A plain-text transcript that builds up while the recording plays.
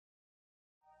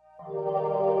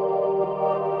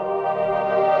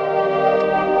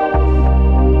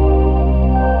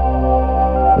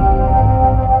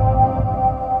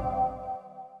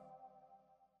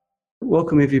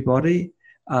welcome everybody.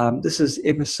 This is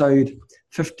episode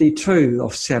 52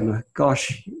 of SAMA.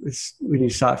 Gosh, it's when you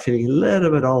start feeling a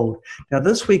little bit old. Now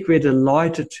this week we're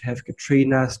delighted to have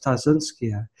Katrina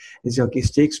Starzynskia as our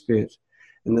guest expert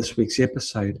in this week's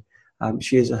episode.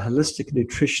 She is a holistic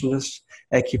nutritionist,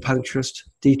 acupuncturist,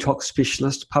 detox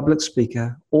specialist, public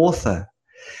speaker, author,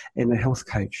 and a health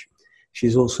coach.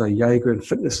 She's also a yoga and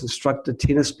fitness instructor,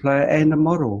 tennis player, and a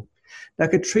model. Now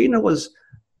Katrina was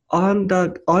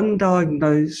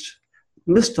undiagnosed,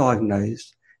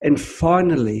 misdiagnosed, and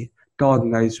finally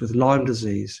diagnosed with Lyme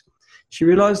disease. She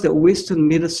realized that Western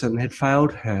medicine had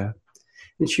failed her,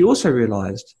 and she also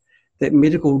realized that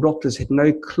medical doctors had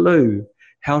no clue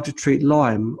how to treat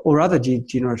Lyme or other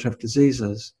degenerative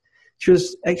diseases. She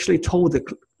was actually told that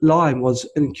Lyme was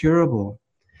incurable,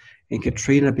 and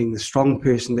Katrina, being the strong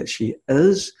person that she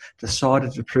is,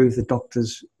 decided to prove the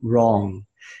doctors wrong.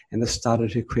 And this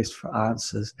started her quest for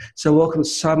answers. So welcome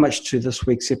so much to this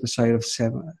week's episode of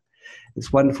SAMA.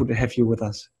 It's wonderful to have you with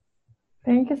us.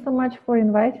 Thank you so much for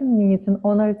inviting me. It's an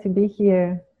honor to be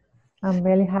here. I'm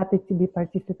really happy to be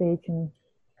participating.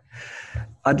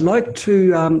 I'd like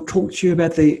to talk to you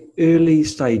about the early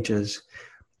stages.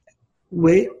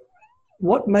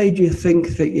 What made you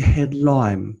think that you had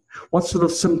Lyme? What sort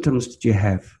of symptoms did you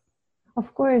have?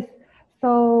 Of course.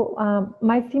 So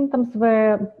my symptoms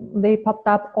they popped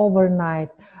up overnight.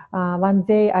 One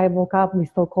day I woke up with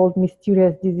so-called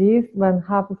mysterious disease when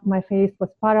half of my face was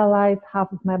paralyzed,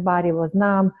 half of my body was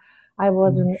numb. I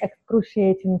was in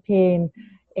excruciating pain,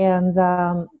 and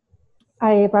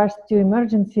I rushed to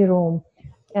emergency room,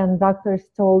 and doctors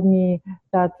told me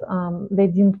that they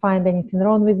didn't find anything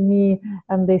wrong with me,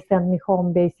 and they sent me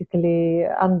home basically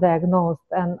undiagnosed.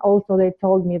 And also they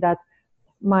told me that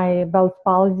my Bell's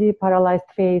palsy, paralyzed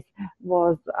face,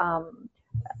 was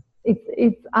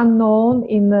it's unknown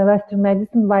in Western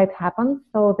medicine why it happens.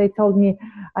 So they told me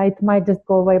it might just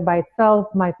go away by itself,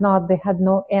 might not. They had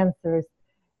no answers.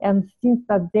 And since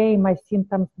that day, my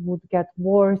symptoms would get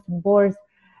worse and worse.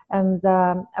 And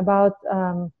about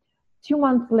 2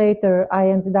 months later, I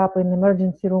ended up in the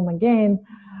emergency room again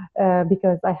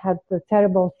because I had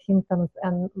terrible symptoms,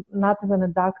 and not even a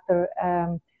doctor.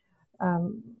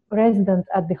 Resident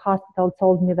at the hospital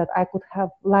told me that I could have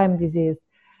Lyme disease.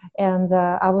 And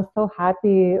I was so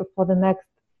happy for the next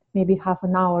maybe half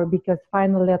an hour because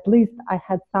finally at least I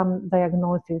had some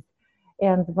diagnosis.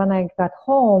 And when I got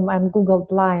home and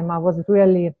Googled Lyme, I was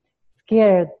really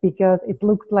scared because it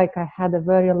looked like I had a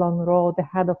very long road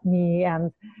ahead of me,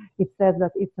 and it said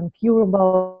that it's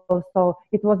incurable. So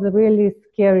it was a really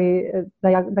scary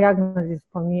diagnosis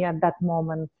for me at that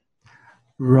moment.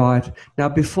 Right. Now,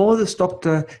 before this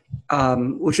doctor,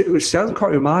 which sounds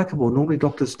quite remarkable, normally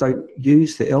doctors don't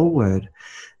use the L word,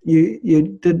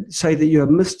 you did say that you were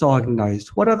misdiagnosed.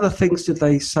 What other things did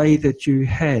they say that you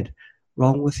had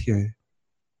wrong with you?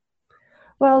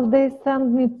 Well, they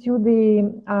sent me to the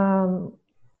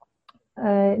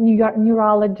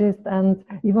neurologist and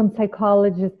even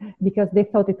psychologist because they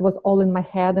thought it was all in my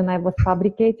head and I was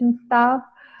fabricating stuff.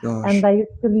 Gosh. And I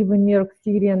used to live in New York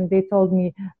City, and they told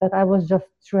me that I was just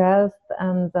stressed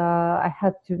and I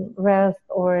had to rest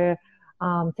or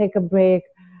take a break.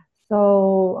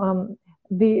 So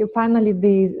finally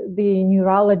the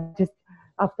neurologist,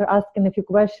 after asking a few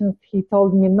questions, he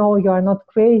told me, "No, you are not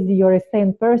crazy. You're a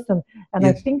sane person, and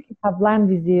yes. I think you have Lyme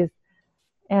disease."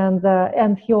 And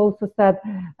he also said,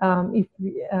 if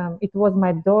it was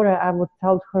my daughter, I would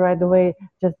tell her right away,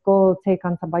 just go take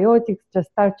antibiotics,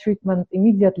 just start treatment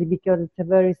immediately because it's a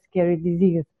very scary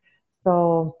disease.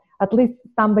 So at least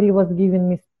somebody was giving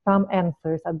me some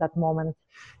answers at that moment.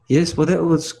 Yes, well, that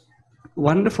was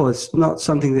wonderful. It's not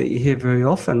something that you hear very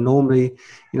often. Normally,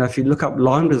 if you look up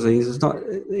Lyme disease, it's not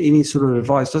any sort of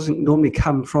advice. It doesn't normally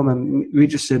come from a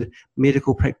registered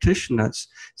medical practitioner. It's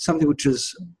something which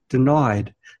is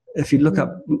denied. If you look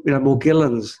up,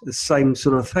 Morgellons, the same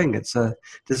sort of thing. It's a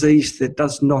disease that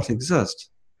does not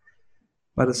exist.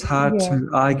 But it's hard to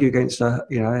argue against a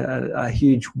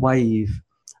huge wave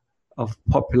of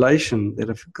population that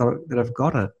have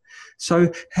got it. So,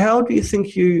 how do you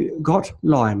think you got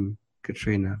Lyme,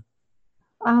 Katrina?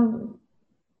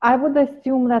 I would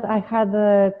assume that I had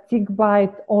a tick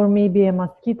bite or maybe a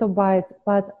mosquito bite,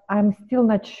 but I'm still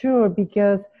not sure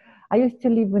because I used to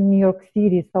live in New York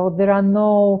City, so there are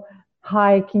no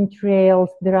hiking trails,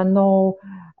 there are no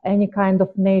any kind of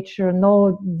nature,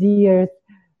 no deers.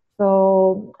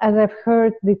 So as I've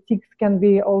heard, the ticks can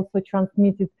be also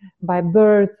transmitted by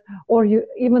birds, or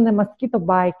even a mosquito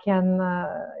bite can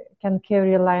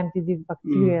carry Lyme disease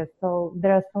bacteria. So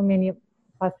there are so many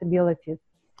possibilities.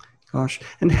 Gosh,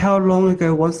 and how long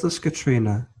ago was this,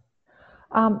 Katrina?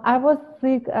 I was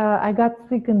sick. I got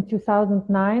sick in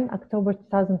 2009, October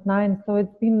 2009. So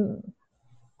it's been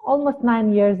almost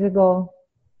 9 years ago.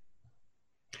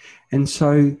 And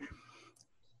so,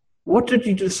 what did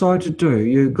you decide to do?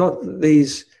 You got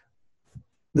this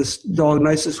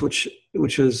diagnosis, which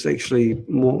is actually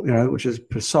more, which is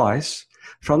precise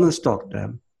from this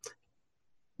doctor.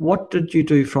 What did you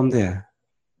do from there?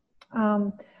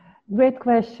 Great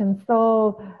question.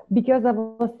 So, because I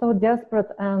was so desperate,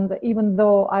 and even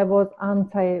though I was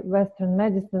anti-Western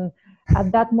medicine,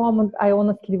 at that moment, I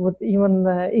honestly would even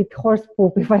eat horse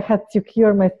poop if I had to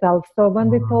cure myself. So, when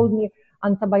they told me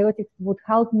antibiotics would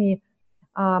help me,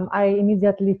 I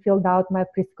immediately filled out my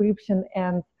prescription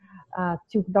and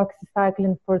took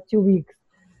doxycycline for 2 weeks.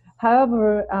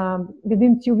 However,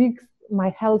 within 2 weeks,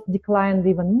 my health declined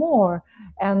even more.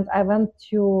 And I went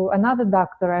to another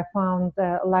doctor. I found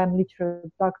a Lyme literate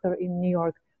doctor in New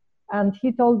York. And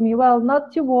he told me, well,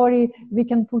 not to worry, we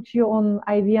can put you on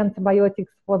IV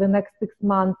antibiotics for the next 6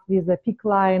 months with a PICC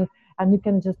line, and you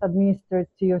can just administer it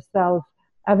to yourself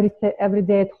every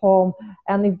day at home.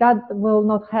 And if that will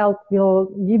not help, we'll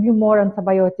give you more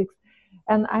antibiotics.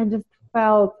 And I just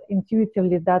felt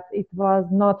intuitively that it was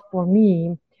not for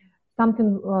me.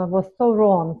 Something was so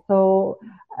wrong. So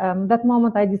that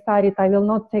moment I decided I will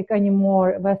not take any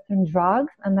more Western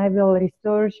drugs, and I will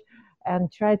research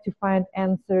and try to find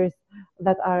answers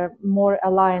that are more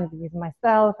aligned with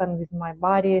myself and with my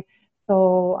body.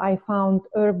 So I found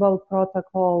herbal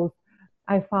protocols.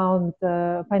 I find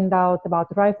out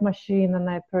about Rife machine, and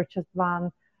I purchased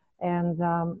one. And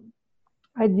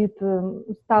I did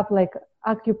stuff like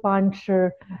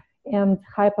acupuncture and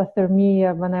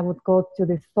hypothermia when I would go to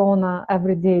the sauna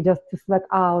every day just to sweat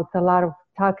out a lot of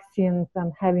toxins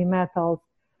and heavy metals.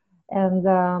 And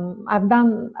I've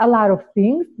done a lot of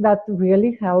things that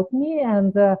really helped me.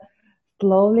 And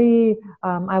slowly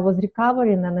I was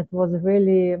recovering, and it was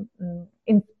really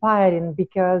inspiring,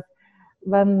 because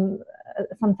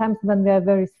sometimes when we are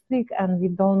very sick and we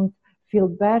don't feel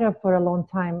better for a long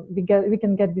time, we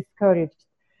can get discouraged.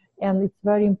 And it's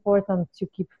very important to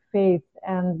keep faith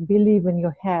and believe in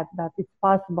your head that it's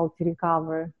possible to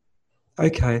recover.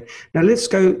 Okay, now let's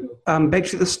go back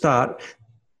to the start.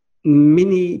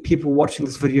 Many people watching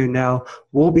this video now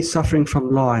will be suffering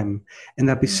from Lyme, and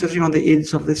they'll be sitting on the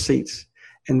edge of their seats,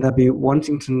 and they'll be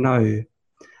wanting to know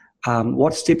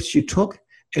what steps you took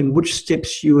and which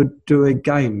steps you would do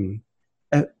again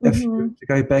if you were to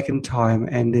go back in time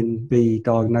and then be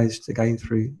diagnosed again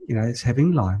through, as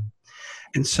having Lyme.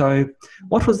 And so,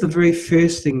 what was the very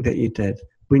first thing that you did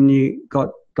when you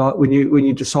when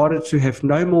you decided to have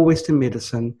no more Western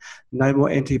medicine, no more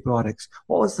antibiotics?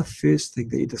 What was the first thing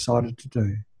that you decided to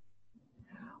do?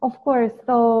 Of course.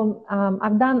 So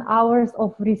I've done hours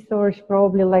of research,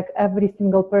 probably like every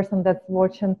single person that's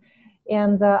watching,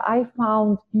 and I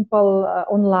found people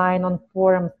online on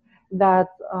forums that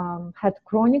had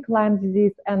chronic Lyme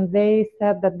disease, and they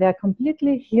said that they're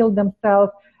completely healed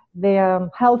themselves. They're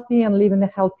healthy and living a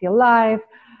healthy life.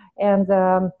 And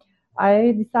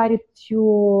I decided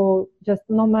to just,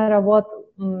 no matter what,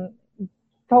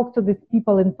 talk to these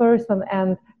people in person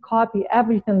and copy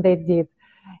everything they did.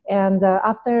 And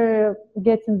after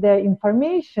getting their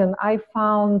information, I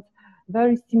found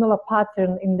very similar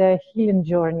pattern in their healing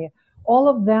journey. All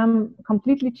of them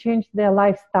completely changed their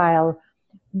lifestyle.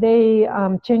 They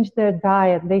changed their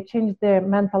diet. They changed their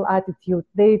mental attitude.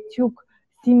 They took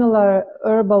similar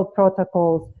herbal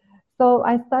protocols. So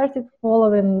I started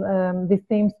following the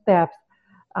same steps.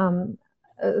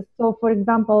 So for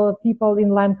example, people in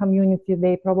Lyme community,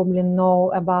 they probably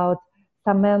know about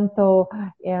Samento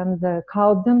and the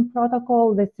Cowden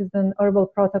protocol. This is an herbal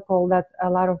protocol that a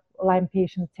lot of Lyme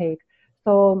patients take.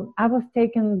 So I was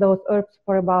taking those herbs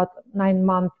for about 9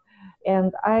 months,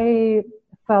 and I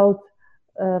felt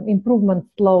improvement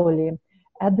slowly.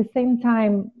 At the same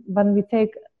time, when we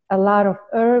take a lot of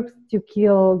herbs to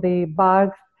kill the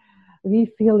bugs, we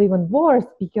feel even worse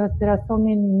because there are so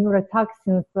many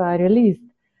neurotoxins released.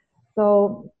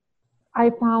 So I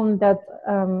found that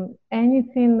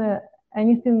anything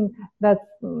that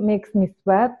makes me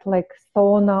sweat, like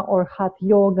sauna or hot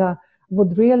yoga,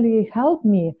 would really help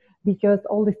me, because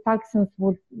all these toxins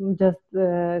would just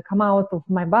come out of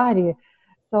my body.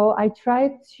 So I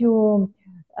tried to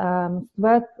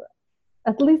sweat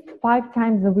at least 5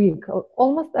 times a week,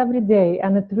 almost every day,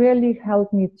 and it really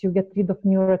helped me to get rid of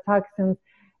neurotoxins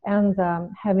and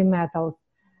heavy metals.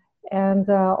 And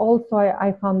also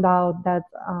I found out that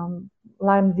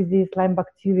Lyme disease, Lyme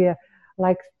bacteria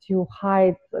likes to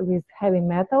hide with heavy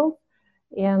metals.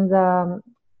 And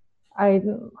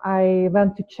I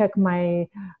went to check my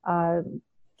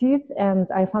teeth, and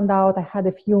I found out I had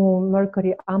a few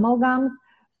mercury amalgams.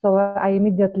 So I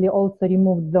immediately also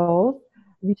removed those,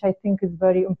 which I think is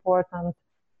very important.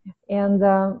 And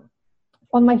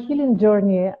on my healing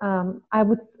journey, I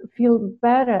would feel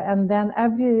better, and then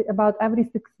about every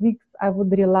 6 weeks, I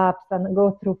would relapse and go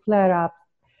through flare-ups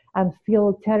and feel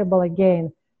terrible again.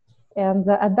 And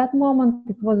at that moment,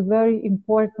 it was very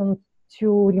important to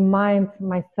remind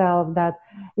myself that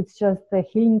it's just a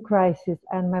healing crisis,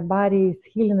 and my body is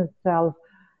healing itself.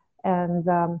 And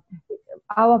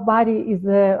our body is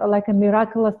like a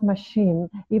miraculous machine.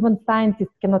 Even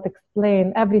scientists cannot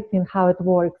explain everything, how it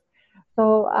works. So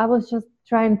I was just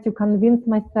trying to convince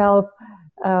myself,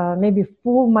 maybe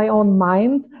fool my own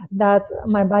mind, that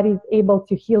my body is able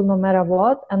to heal no matter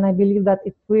what. And I believe that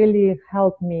it really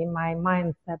helped me, my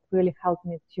mindset really helped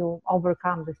me to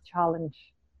overcome this challenge.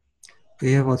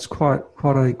 Yeah, well, it's quite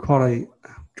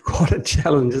a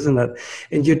challenge, isn't it?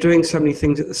 And you're doing so many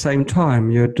things at the same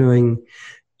time. You're doing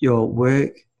your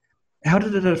work. How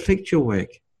did it affect your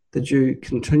work? Did you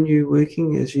continue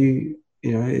working as you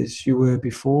were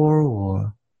before,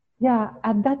 or? Yeah,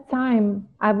 at that time,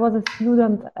 I was a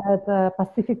student at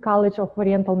Pacific College of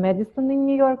Oriental Medicine in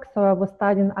New York, so I was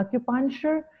studying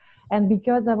acupuncture. And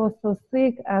because I was so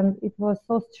sick and it was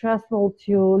so stressful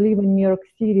to live in New York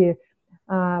City,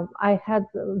 I had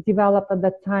developed at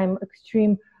that time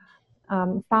extreme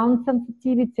sound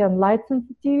sensitivity and light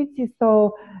sensitivity.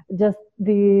 So just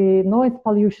the noise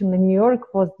pollution in New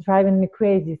York was driving me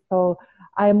crazy. So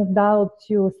I moved out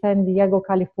to San Diego,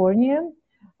 California,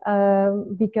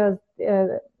 because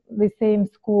the same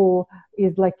school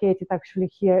is located actually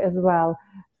here as well.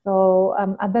 So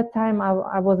at that time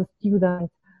I was a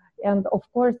student, and of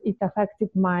course it affected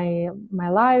my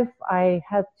life. I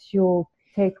had to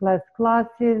take less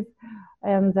classes,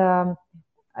 and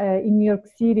in New York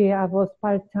City I was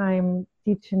part-time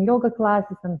teaching yoga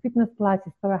classes and fitness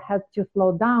classes, so I had to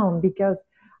slow down because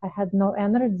I had no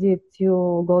energy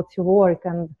to go to work,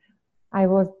 and I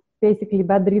was basically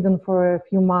bedridden for a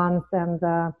few months and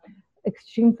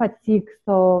extreme fatigue.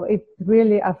 So it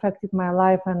really affected my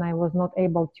life, and I was not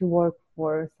able to work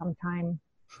for some time.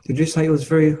 Did you say it was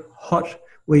very hot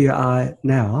where you are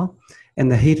now,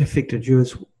 and the heat affected you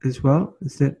as well?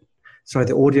 Is that, sorry,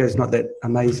 the audio is not that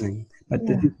amazing, but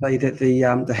did you say that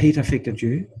the heat affected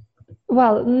you?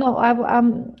 Well, no,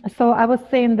 so I was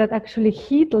saying that actually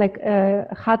heat, like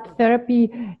hot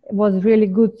therapy was really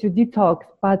good to detox,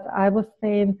 but I was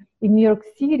saying in New York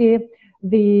City,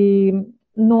 the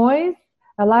noise,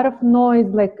 a lot of noise,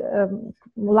 like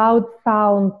loud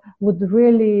sound would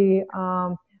really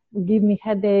give me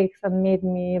headaches and made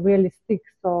me really sick.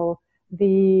 So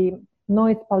the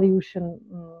noise pollution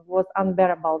was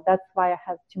unbearable. That's why I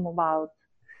had to move out.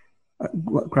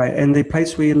 Great. And the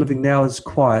place where you're living now is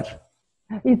quiet?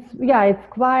 It's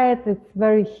quiet. It's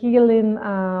very healing,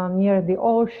 near the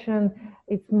ocean.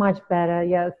 It's much better,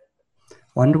 yes.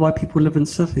 Wonder why people live in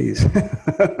cities.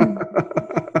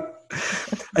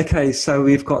 Okay, so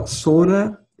we've got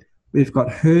sauna, we've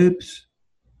got herbs.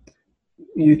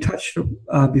 You touched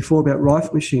before about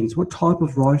rife machines. What type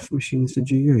of rife machines did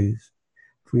you use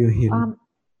for your healing?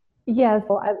 Yes,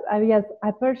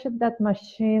 I purchased that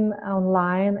machine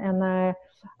online, and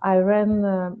I ran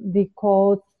the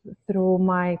codes through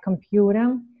my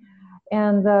computer.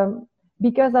 And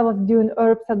because I was doing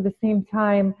herbs at the same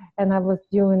time, and I was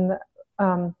doing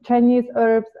Chinese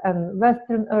herbs and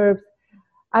Western herbs,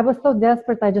 I was so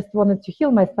desperate, I just wanted to heal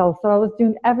myself. So I was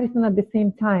doing everything at the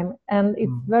same time. And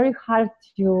it's very hard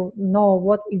to know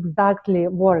what exactly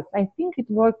worked. I think it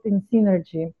worked in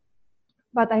synergy.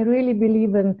 But I really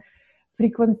believe in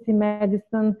frequency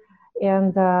medicine.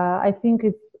 And I think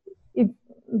it's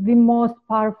the most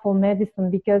powerful medicine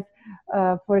because,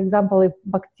 for example, if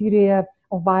bacteria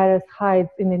or virus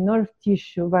hides in the nerve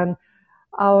tissue, when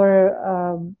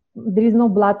there is no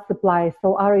blood supply,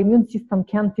 so our immune system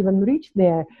can't even reach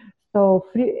there. So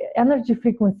energy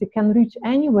frequency can reach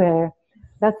anywhere.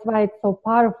 That's why it's so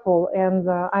powerful. And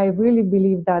I really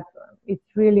believe that it's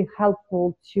really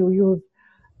helpful to use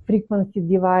frequency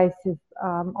devices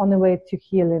on the way to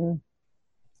healing.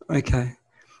 Okay.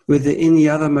 Were there any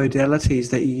other modalities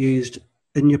that you used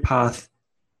in your path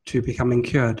to becoming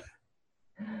cured?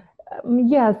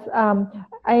 Yes,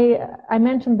 I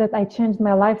mentioned that I changed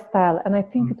my lifestyle, and I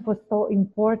think it was so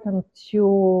important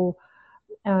to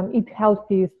eat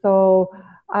healthy. So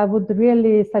I would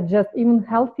really suggest even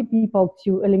healthy people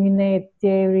to eliminate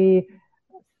dairy,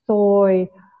 soy,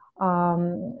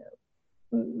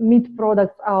 meat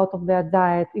products out of their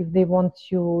diet if they want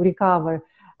to recover.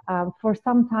 For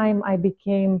some time, I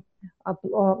started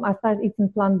eating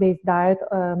plant-based diet,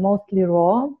 mostly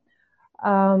raw.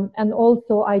 And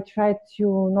also I tried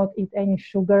to not eat any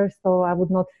sugar, so I would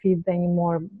not feed any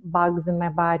more bugs in my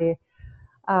body.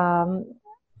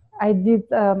 I did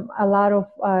a lot of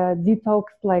detox,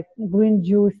 like green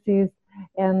juices,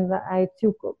 and I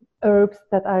took herbs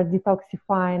that are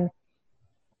detoxifying.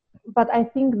 But I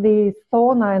think the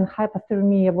sauna and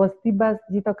hypothermia was the best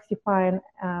detoxifying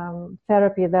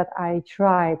therapy that I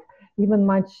tried, even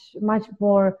much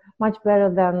better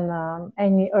than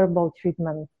any herbal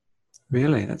treatment.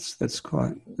 Really, that's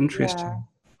quite interesting. Yeah.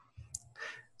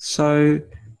 So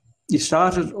you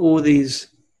started all these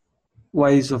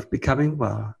ways of becoming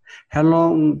well. How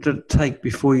long did it take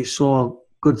before you saw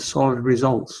good, solid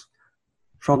results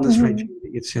from this regime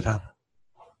that you'd set up?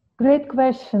 Great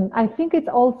question. I think it's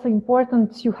also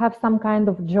important to have some kind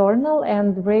of journal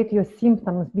and rate your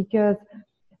symptoms, because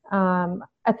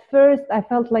at first I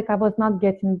felt like I was not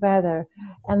getting better.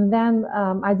 And then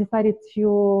I decided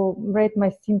to rate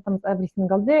my symptoms every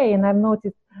single day. And I've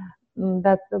noticed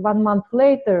that 1 month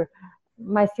later,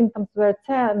 my symptoms were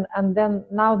 10, and then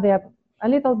now they're a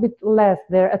little bit less,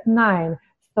 they're at 9.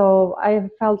 So I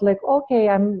felt like, okay,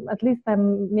 I'm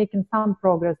making some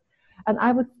progress. And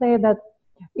I would say that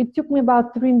it took me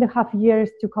about 3.5 years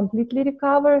to completely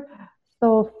recover.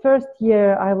 So first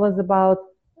year I was about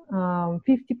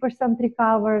 50%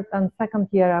 recovered, and second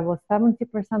year I was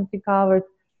 70% recovered.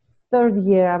 Third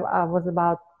year I was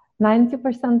about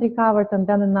 90% recovered, and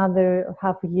then another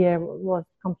half year was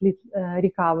complete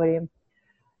recovery.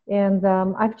 And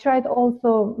I've tried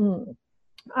also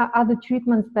other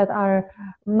treatments that are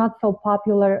not so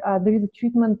popular. There is a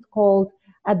treatment called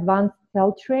advanced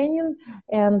cell training,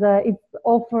 and it's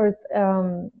offered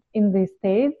in the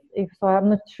States. So I'm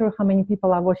not sure how many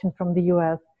people are watching from the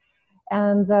US.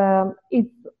 And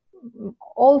it's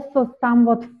also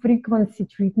somewhat frequency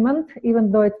treatment,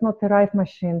 even though it's not a Rife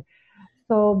machine.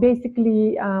 So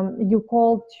basically, you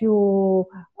call to,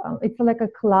 it's like a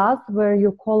class where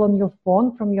you call on your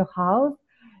phone from your house,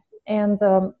 and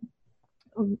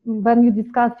when you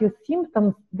discuss your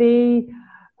symptoms, they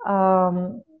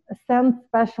send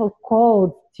special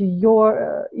codes to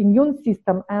your immune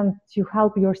system and to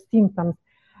help your symptoms.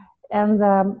 And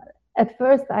at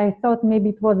first I thought maybe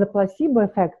it was a placebo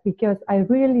effect, because I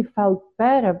really felt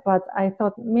better, but I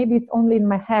thought maybe it's only in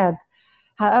my head.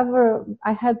 However,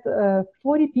 I had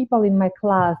 40 people in my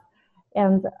class,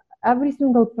 and every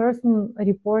single person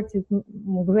reported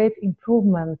great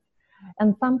improvement.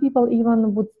 And some people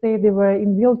even would say they were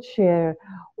in wheelchair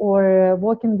or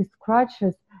walking with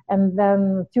crutches, and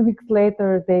then 2 weeks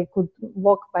later they could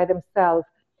walk by themselves.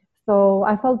 So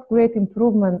I felt great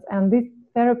improvement, and this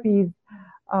therapy is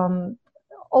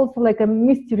also like a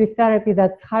mystery therapy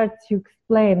that's hard to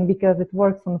explain because it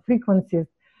works on frequencies.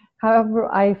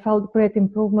 However, I felt great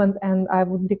improvement, and I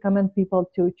would recommend people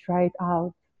to try it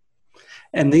out.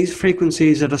 And these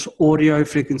frequencies are just audio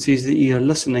frequencies that you're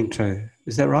listening to.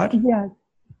 Is that right? Yes.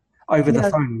 Over the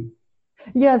phone?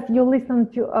 Yes, you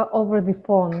listen to over the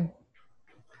phone.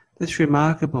 That's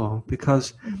remarkable,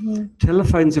 because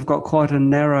telephones have got quite a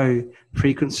narrow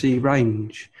frequency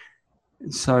range.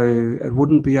 So it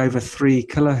wouldn't be over 3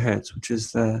 kilohertz, which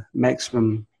is the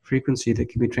maximum frequency that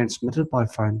can be transmitted by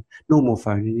phone, normal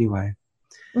phone anyway.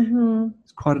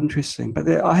 It's quite interesting. But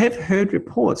I have heard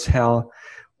reports how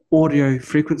audio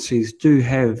frequencies do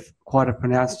have quite a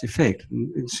pronounced effect.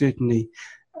 And certainly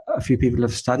a few people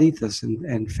have studied this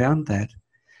and found that.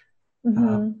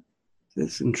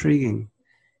 That's intriguing.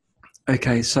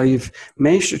 Okay, so you've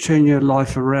managed to turn your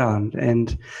life around,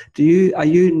 and are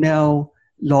you now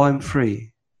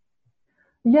Lyme-free?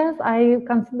 Yes, I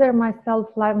consider myself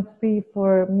Lyme-free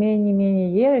for many,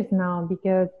 many years now,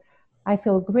 because I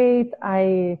feel great.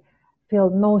 I feel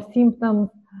no symptoms,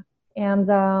 and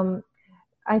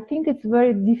I think it's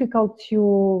very difficult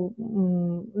to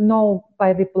know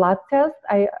by the blood test.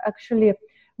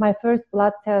 My first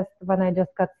blood test when I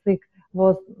just got sick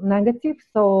was negative,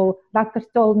 so doctors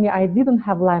told me I didn't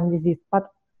have Lyme disease, but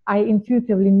I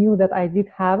intuitively knew that I did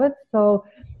have it. So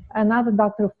another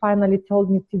doctor finally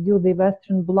told me to do the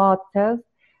Western blot test,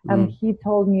 and he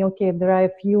told me, okay, there are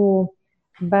a few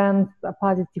bands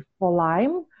positive for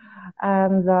Lyme,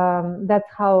 and that's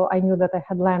how I knew that I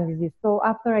had Lyme disease. So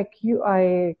after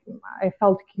I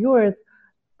felt cured,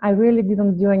 I really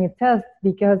didn't do any tests,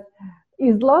 because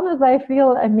as long as I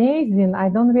feel amazing, I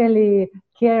don't really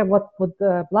care what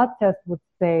the blood test would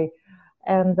say.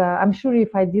 And I'm sure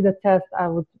if I did a test, I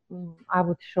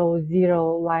would show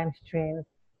 0 Lyme strains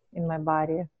in my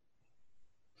body.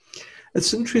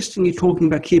 It's interesting you're talking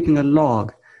about keeping a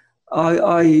log.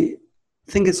 I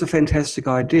think it's a fantastic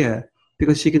idea,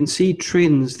 because you can see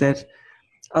trends that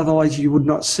otherwise you would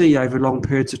not see over long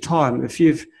periods of time. If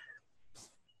you've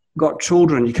got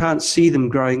children, you can't see them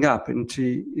growing up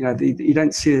into, you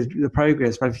don't see the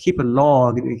progress. But if you keep a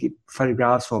log and you keep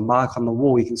photographs or a mark on the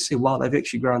wall, you can see, wow, they've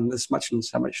actually grown this much in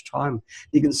so much time.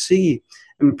 You can see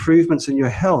improvements in your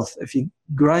health if you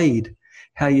grade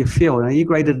how you feel. Now, you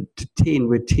graded to 10,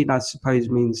 where 10, I suppose,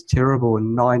 means terrible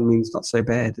and 9 means not so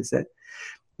bad. Is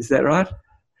that right?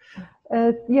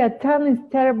 Yeah, 10 is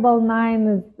terrible, 9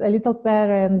 is a little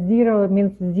better, and 0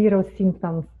 means 0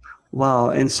 symptoms. Wow.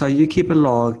 And so you keep a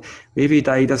log every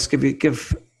day, just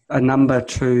give a number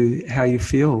to how you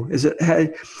feel.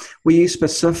 Were you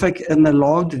specific in the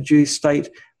log? Did you state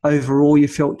overall you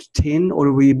felt 10,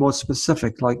 or were you more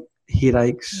specific, like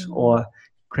headaches or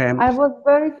cramps? I was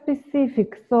very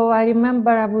specific. So I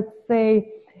remember I would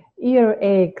say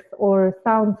earaches or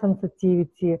sound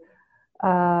sensitivity,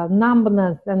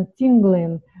 numbness and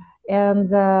tingling, and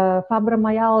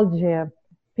fibromyalgia,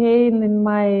 pain in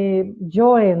my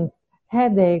joints,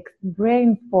 headaches,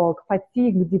 brain fog,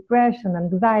 fatigue, depression,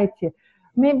 anxiety,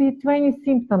 maybe 20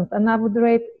 symptoms, and I would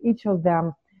rate each of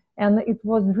them. And it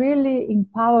was really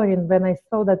empowering when I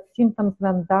saw that symptoms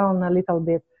went down a little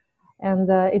bit. And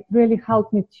it really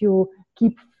helped me to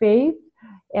keep faith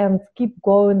and keep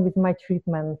going with my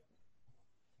treatment.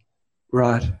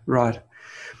 Right.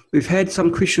 We've had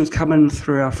some questions come in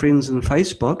through our friends on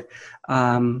Facebook.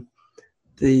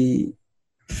 The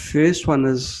first one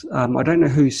is, I don't know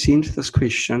who sent this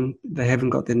question. They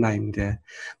haven't got their name there.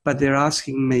 But they're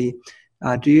asking me,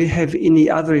 do you have any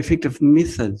other effective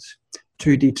methods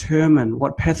to determine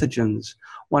what pathogens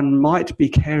one might be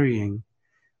carrying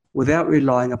without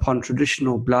relying upon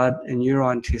traditional blood and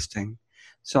urine testing?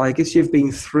 So I guess you've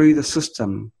been through the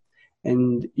system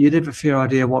and you'd have a fair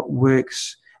idea what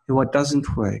works and what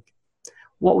doesn't work.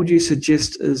 What would you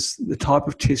suggest is the type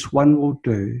of test one will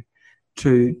do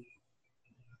to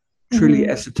truly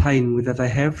ascertain whether they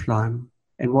have Lyme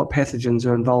and what pathogens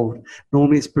are involved?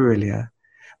 Normally it's Borrelia,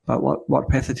 but what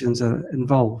pathogens are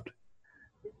involved?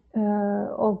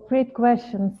 Great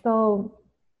question. So,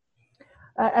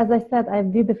 as I said, I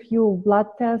did a few blood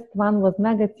tests. One was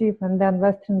negative, and then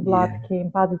Western blot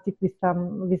came positive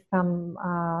with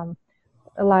some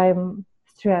Lyme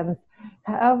strands.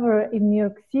 However, in New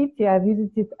York City, I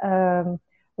visited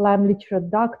Lyme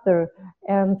literate doctor,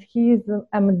 and he is an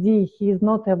MD. He is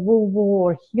not a woo-woo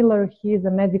or healer. He is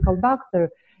a medical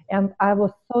doctor. And I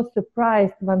was so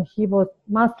surprised when he was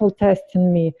muscle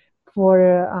testing me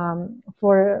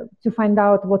to find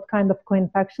out what kind of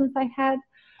co-infections I had.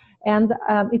 And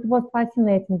it was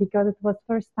fascinating because it was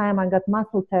first time I got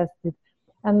muscle tested.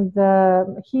 And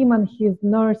him and his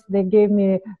nurse, they gave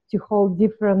me to hold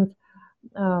different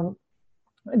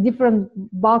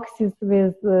boxes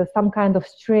with some kind of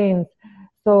strains.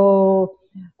 So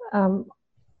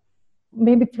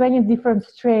maybe 20 different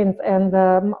strains, and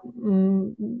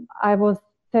I was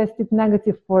tested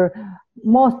negative for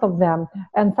most of them,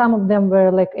 and some of them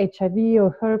were like HIV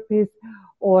or herpes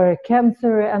or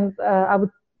cancer, and I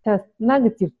would test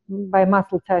negative by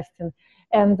muscle testing.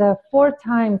 And 4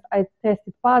 times I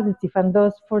tested positive, and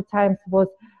those 4 times was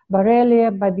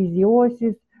Borrelia,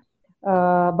 babesiosis,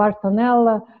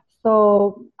 Bartonella.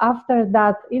 So after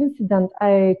that incident,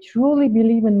 I truly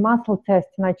believe in muscle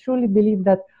testing. I truly believe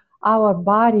that our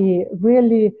body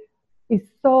really is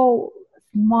so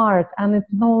smart and it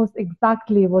knows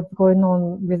exactly what's going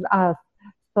on with us.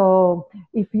 So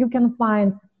if you can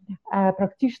find a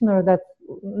practitioner that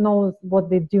knows what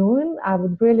they're doing, I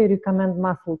would really recommend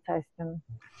muscle testing.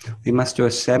 We must do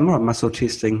a SAM or muscle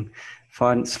testing.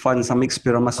 Find some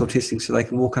expert on muscle testing so they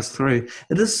can walk us through.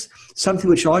 It is something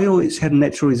which I always had a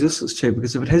natural resistance to,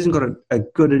 because if it hasn't got a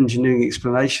good engineering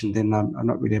explanation, then I'm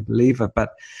not really a believer.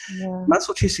 But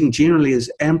muscle testing generally is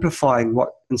amplifying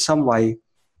in some way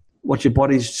what your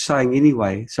body's saying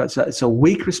anyway. So it's a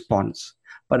weak response,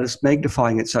 but it's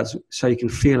magnifying it so you can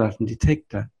feel it and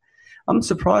detect it. I'm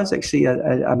surprised actually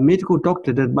a medical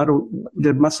doctor did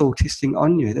muscle testing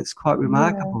on you. That's quite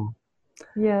remarkable.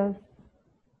 Yes.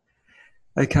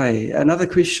 Okay, another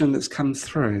question that's come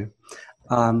through.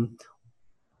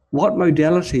 What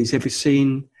modalities have you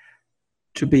seen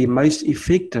to be most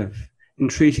effective in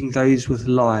treating those with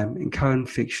Lyme and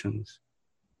co-infections?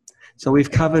 So we've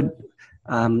covered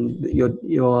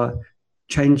your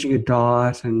changing your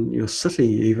diet and your city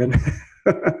even,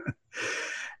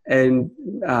 and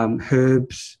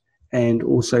herbs, and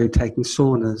also taking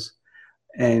saunas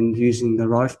and using the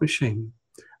Rife machine.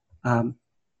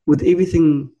 With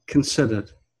everything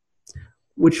considered,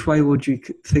 which way would you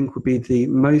think would be the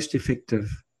most effective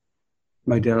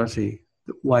modality,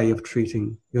 way of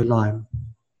treating your Lyme?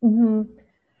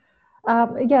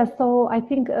 Yeah, so I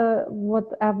think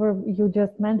whatever you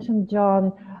just mentioned,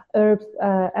 John, herbs,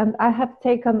 and I have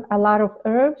taken a lot of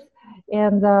herbs,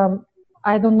 and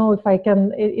I don't know if I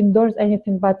can endorse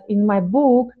anything, but in my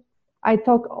book, I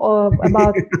talk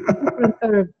about different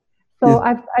herbs. So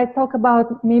Yeah. I talk about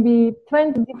maybe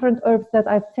 20 different herbs that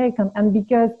I've taken, and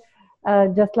because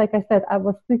just like I said, I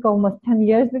was sick almost 10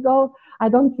 years ago. I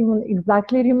don't even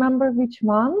exactly remember which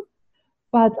one,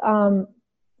 but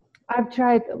I've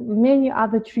tried many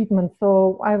other treatments,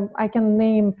 so I can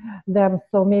name them,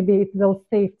 so maybe it will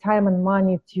save time and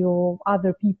money to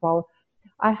other people.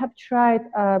 I have tried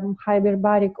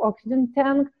hyperbaric oxygen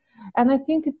tank, and I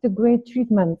think it's a great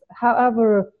treatment.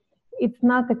 However, it's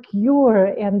not a cure,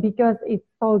 and because it's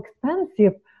so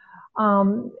expensive,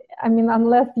 um, I mean,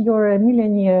 unless you're a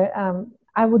millionaire,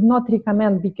 I would not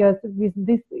recommend, because with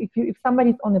this, if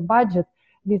somebody's on a budget,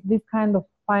 with this kind of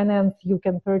finance, you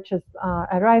can purchase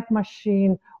a Rife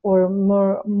machine or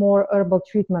more herbal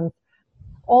treatments.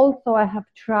 Also, I have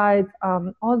tried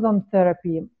ozone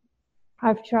therapy.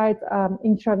 I've tried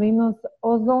intravenous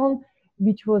ozone,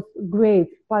 which was great,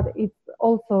 but it's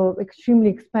also extremely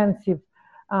expensive.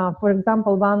 For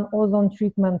example, one ozone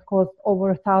treatment costs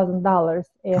over $1,000,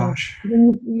 and Gosh.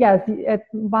 yes,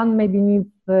 one maybe needs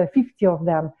 50 of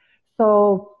them. So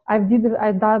I've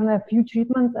done a few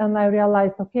treatments, and I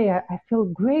realized, okay, I feel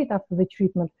great after the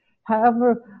treatment. However,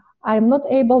 I'm not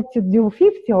able to do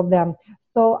 50 of them.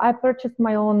 So I purchased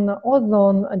my own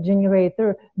ozone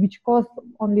generator, which cost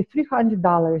only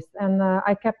 $300, and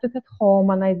I kept it at home,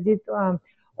 and I did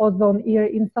ozone ear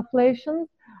insufflation.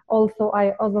 Also,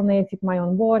 I ozonated my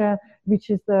own water, which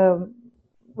is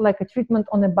like a treatment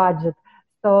on a budget.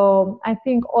 So I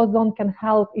think ozone can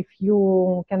help if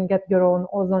you can get your own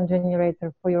ozone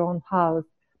generator for your own house.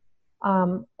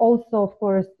 Also, of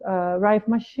course, Rife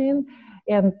machine.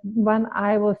 And when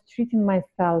I was treating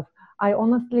myself, I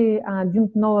honestly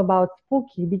didn't know about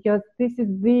Spooky, because this is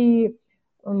the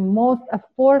most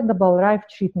affordable Rife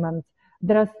treatment.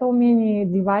 There are so many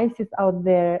devices out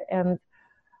there, and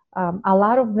a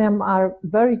lot of them are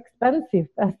very expensive.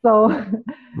 So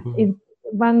Mhm. it,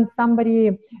 when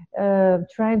somebody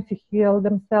trying to heal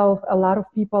themselves, a lot of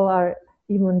people are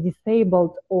even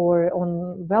disabled or on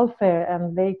welfare,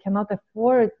 and they cannot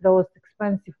afford those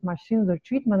expensive machines or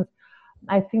treatments.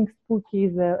 I think Spooky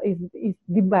is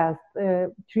the best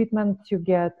treatment to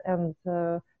get and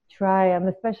try, and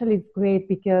especially it's great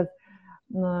because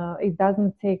it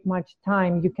doesn't take much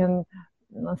time. You can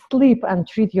sleep and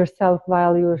treat yourself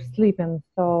while you're sleeping.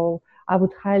 So I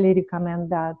would highly recommend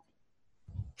that.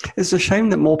 It's a shame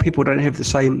that more people don't have the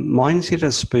same mindset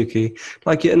as Spooky.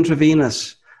 Like your intravenous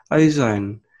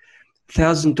ozone,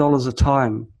 $1,000 a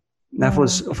time. Now,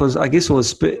 Yeah. I guess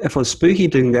if it was Spooky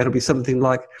doing that, it'd be something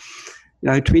like,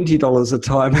 $20 a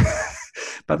time.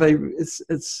 But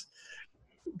it's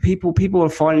people are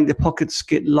finding their pockets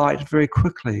get light very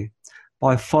quickly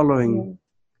by following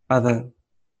Yeah. other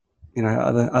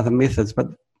other methods. But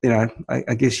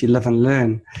I guess you live and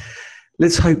learn.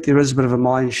 Let's hope there is a bit of a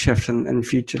mind shift in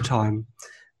future time.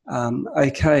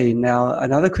 Okay, now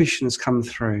another question has come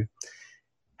through.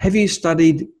 Have you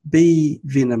studied bee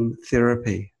venom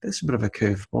therapy? That's a bit of a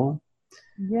curveball.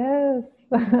 Yes,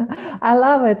 I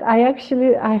love it. I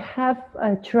have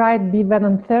tried bee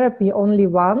venom therapy only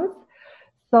once.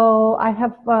 So I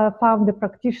have found a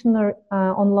practitioner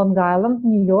on Long Island,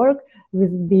 New York,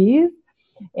 with bees.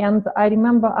 And I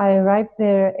remember I arrived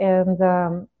there, and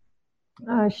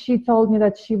she told me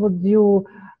that she would do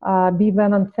bee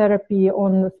venom therapy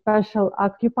on special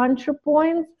acupuncture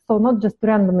points. So not just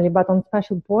randomly, but on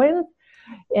special points.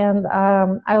 And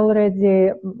I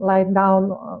already lied down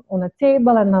on a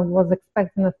table, and I was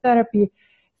expecting a therapy.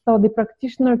 So the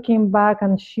practitioner came back,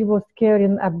 and she was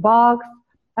carrying a box,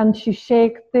 and she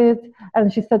shook it,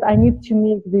 and she said, "I need to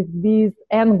make these bees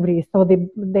angry, so they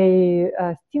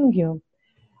sting you."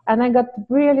 And I got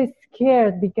really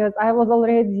scared because I was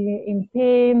already in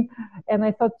pain, and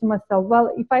I thought to myself, well,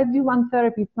 if I do one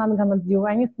therapy, it's not gonna do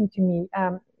anything to me.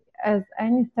 As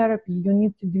any therapy, you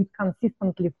need to do it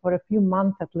consistently for a few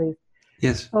months at least.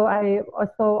 Yes. So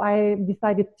I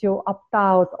decided to opt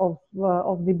out of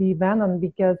the bee venom,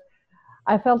 because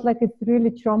I felt like it's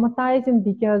really traumatizing.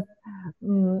 Because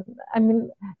I mean,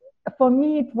 for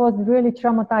me, it was really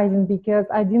traumatizing because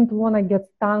I didn't want to get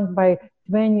stung by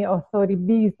 20 or 30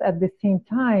 bees at the same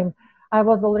time. I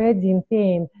was already in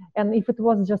pain. And if it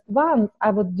was just once,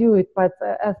 I would do it. But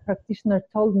as practitioner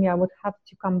told me, I would have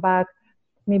to come back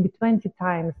maybe 20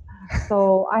 times.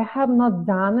 So I have not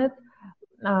done it.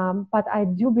 But I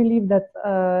do believe that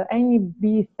any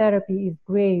bee therapy is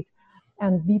great,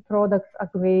 and bee products are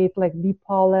great, like bee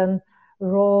pollen,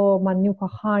 raw manuka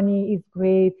honey is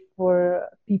great for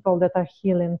people that are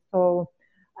healing. So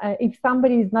if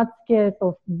somebody is not scared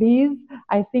of bees,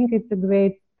 I think it's a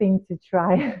great thing to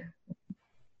try.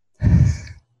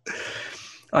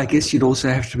 I guess you'd also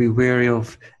have to be wary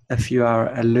of if you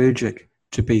are allergic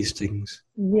to bee stings.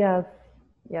 Yes,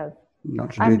 yes.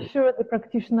 Not to I'm do sure the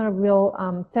practitioner will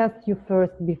test you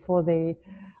first before they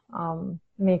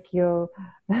make you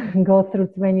go through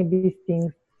 20 bee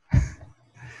stings.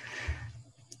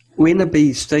 When a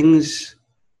bee stings,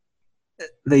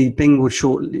 the bee will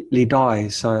shortly die,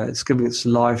 so it's giving its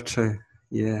life to,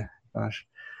 yeah, gosh.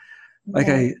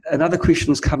 Okay, another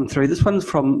question's come through. This one's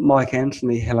from Mike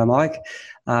Anthony. Hello, Mike.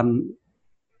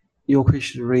 Your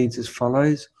question reads as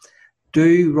follows.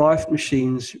 Do Rife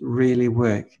machines really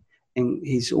work? And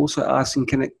he's also asking,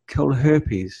 can it kill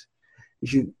herpes?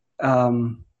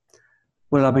 Well,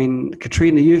 I mean,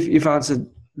 Katrina, you've answered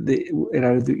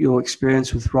your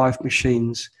experience with Rife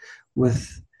machines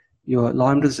with your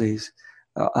Lyme disease.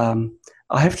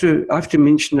 I have to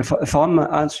mention, if I'm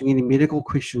answering any medical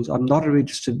questions, I'm not a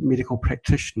registered medical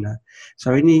practitioner.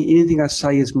 So anything I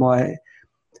say is my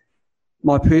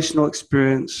personal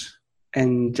experience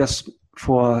and just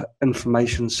for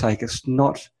information's sake. It's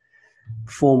not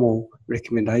formal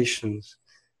recommendations.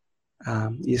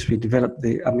 Yes, we developed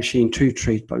a machine to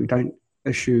treat, but we don't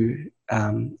issue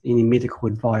any medical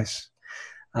advice.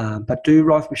 But do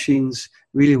Rife machines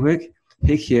really work?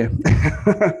 Heck yeah.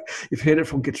 You've heard it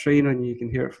from Katrina and you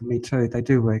can hear it from me too. They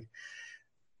do work.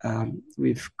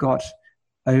 We've got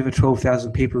over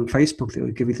 12,000 people on Facebook that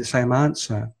would give you the same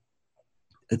answer.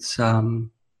 It's,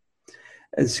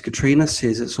 as Katrina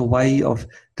says, it's a way of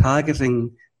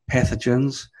targeting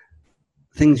pathogens,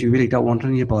 things you really don't want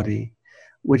in your body,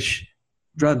 which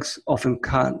drugs often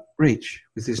can't reach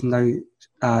because there's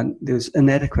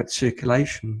inadequate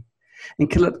circulation. And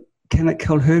can it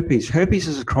kill herpes? Herpes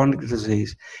is a chronic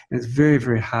disease and it's very,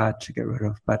 very hard to get rid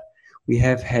of, but we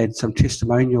have had some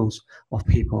testimonials of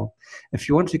people. If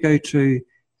you want to go to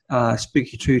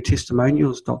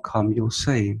spooky2testimonials.com, you'll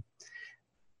see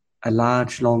a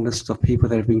large, long list of people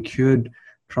that have been cured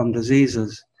from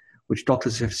diseases, which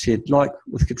doctors have said, like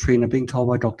with Katrina, being told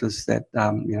by doctors that,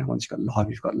 once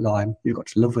you've got Lyme, you've got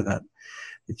to live with it,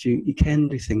 that you can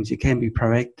do things, you can be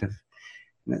proactive.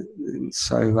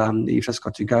 So you've just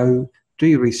got to go, do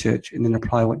your research, and then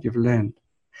apply what you've learned.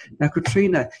 Now,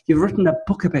 Katrina, you've written a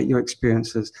book about your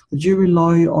experiences. Did you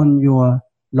rely on your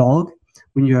log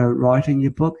when you were writing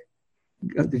your book?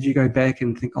 Did you go back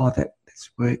and think, oh, that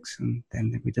works, and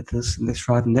then we did this, and that's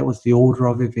right, and that was the order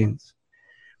of events?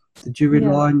 Did you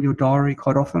rely on your diary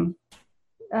quite often?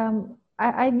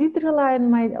 I did rely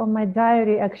on my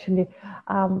diary actually,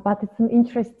 but it's an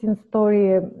interesting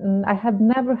story. I had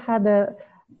never had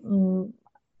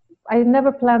I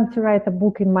never planned to write a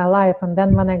book in my life, and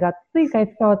then when I got sick, I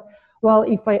thought, well,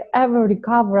 if I ever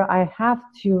recover, I have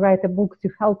to write a book to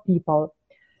help people.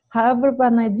 However,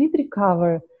 when I did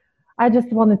recover, I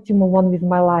just wanted to move on with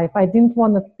my life. I didn't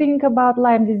want to think about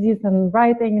Lyme disease and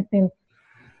write anything.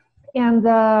 And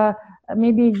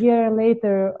maybe a year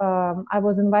later, I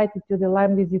was invited to the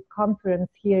Lyme disease conference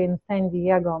here in San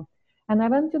Diego. And I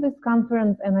went to this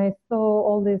conference and I saw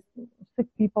all these sick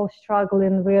people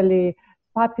struggling, really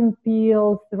popping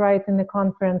pills right in the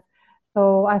conference.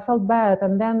 So I felt bad.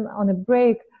 And then on a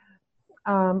break,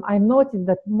 I noticed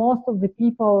that most of the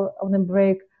people on a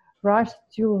break rushed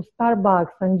to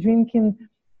Starbucks and drinking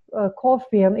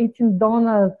coffee and eating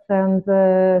donuts and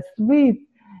sweets.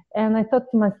 And I thought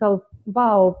to myself,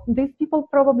 wow, these people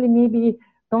probably maybe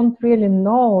don't really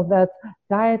know that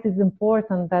diet is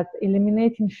important, that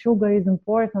eliminating sugar is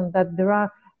important, that there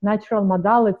are natural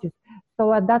modalities.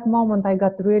 So at that moment, I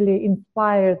got really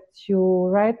inspired to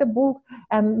write a book.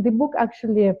 And the book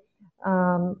actually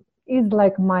is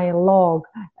like my log.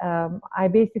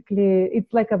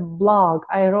 It's like a blog.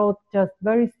 I wrote just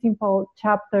very simple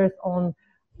chapters on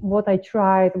what I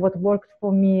tried, what worked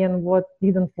for me, and what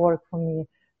didn't work for me.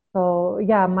 So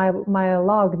yeah, my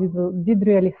log did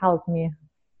really help me.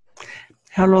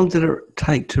 How long did it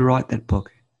take to write that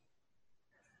book?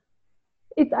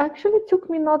 It actually took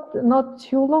me not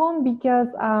too long because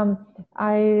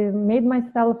I made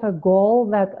myself a goal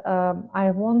that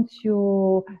I want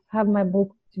to have my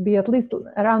book to be at least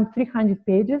around 300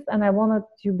 pages, and I wanted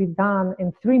to be done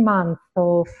in 3 months.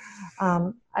 So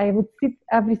I would sit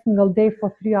every single day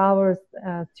for 3 hours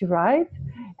to write,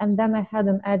 and then I had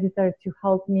an editor to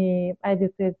help me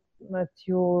edit it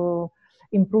to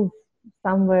improve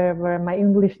somewhere where my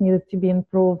English needed to be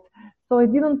improved. So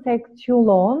it didn't take too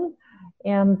long,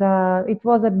 and it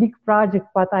was a big project,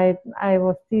 but I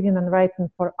was sitting and writing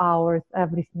for hours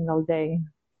every single day.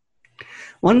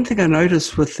 One thing I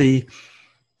noticed with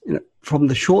from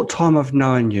the short time I've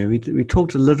known you, we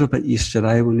talked a little bit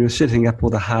yesterday when we were setting up all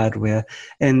the hardware,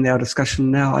 and our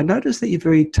discussion now, I noticed that you're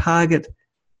very target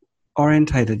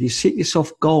orientated. You set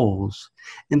yourself goals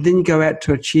and then you go out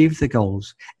to achieve the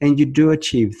goals, and you do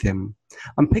achieve them.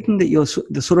 I'm picking that you're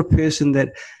the sort of person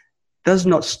that does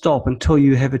not stop until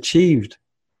you have achieved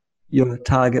your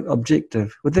target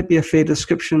objective. Would that be a fair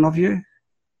description of you?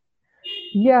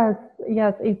 Yes,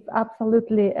 it's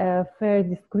absolutely a fair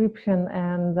description,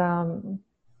 and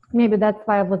maybe that's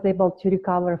why I was able to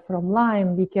recover from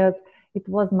Lyme, because it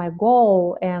was my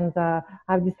goal, and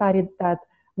I've decided that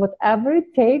whatever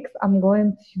it takes, I'm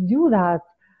going to do that.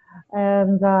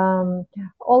 And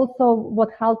also, what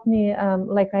helped me,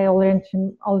 like I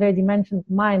already mentioned,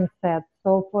 mindset.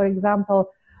 So, for example,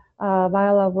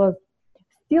 while I was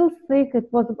still sick,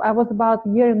 I was about a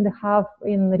year and a half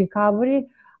in recovery.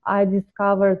 I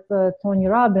discovered Tony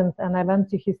Robbins, and I went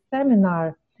to his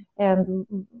seminar. And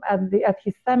at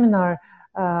his seminar,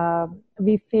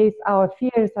 we face our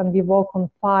fears and we walk on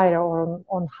fire or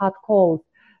on hot coals.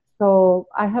 So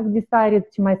I have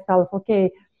decided to myself,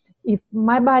 okay, if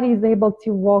my body is able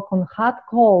to walk on hot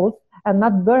coals and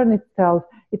not burn itself,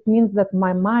 it means that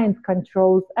my mind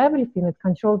controls everything. It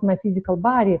controls my physical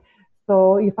body.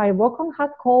 So if I walk on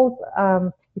hot coals,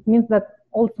 it means that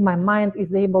also my mind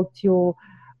is able to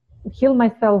heal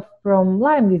myself from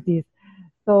Lyme disease.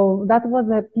 So that was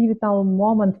a pivotal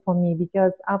moment for me,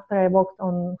 because after I walked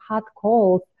on hot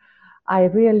coals, I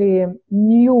really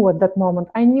knew at that moment,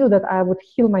 I knew that I would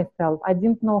heal myself. I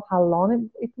didn't know how long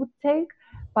it would take,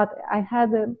 but I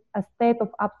had a state of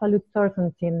absolute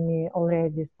certainty in me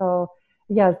already. So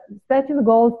yes, setting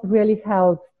goals really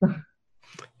helps.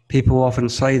 People often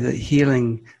say that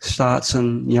healing starts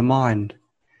in your mind.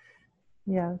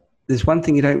 Yes. There's one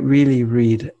thing you don't really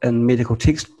read in medical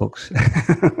textbooks.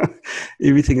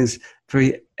 Everything is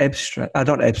very abstract,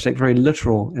 not abstract, very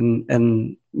literal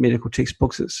in medical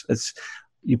textbooks. It's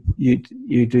you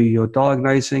do your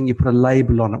diagnosing, you put a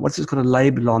label on it. Once it's got a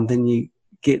label on, then you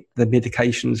get the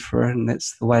medications for it, and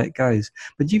that's the way it goes.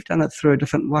 But you've done it through a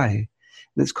different way,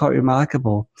 and it's quite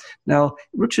remarkable. Now,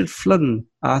 Richard Flynn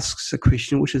asks a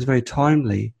question which is very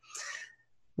timely.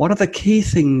 What are the key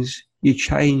things you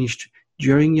changed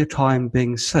during your time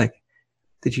being sick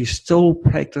that you still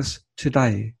practice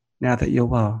today now that you're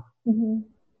well? Mm-hmm.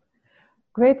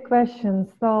 Great question.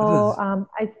 So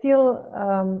I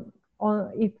still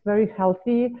eat very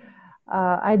healthy.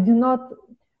 I do not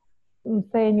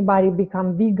say anybody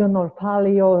become vegan or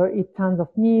paleo or eat tons of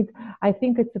meat. I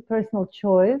think it's a personal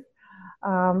choice.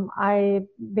 I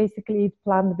basically eat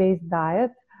plant-based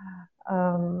diet.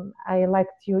 I like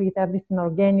to eat everything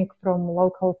organic from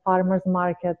local farmers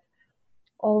market.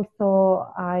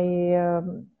 Also, I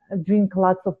drink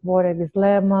lots of water with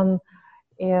lemon,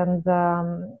 and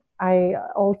I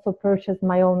also purchased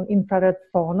my own infrared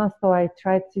sauna. So I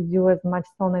try to do as much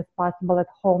sauna as possible at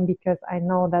home, because I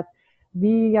know that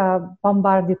we are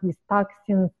bombarded with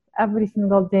toxins every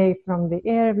single day from the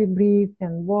air we breathe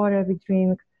and water we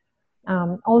drink.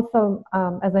 Also,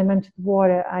 as I mentioned,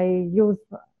 water, I use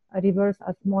reverse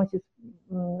osmosis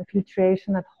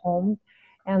filtration at home,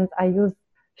 and I use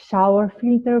shower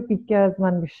filter, because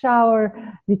when we shower,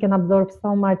 we can absorb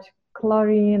so much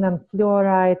chlorine and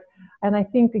fluoride. And I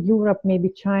think Europe, maybe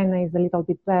China is a little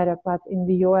bit better, but in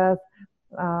the US,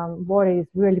 water is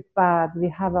really bad. We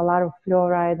have a lot of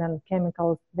fluoride and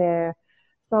chemicals there.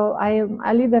 So I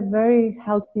lead a very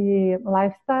healthy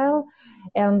lifestyle,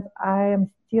 and I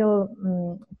am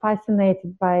still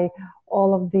fascinated by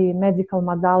all of the medical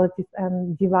modalities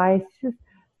and devices.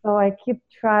 So I keep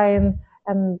trying,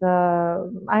 and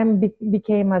I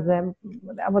became as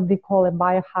what they call a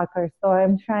biohacker. So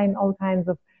I'm trying all kinds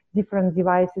of different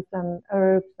devices and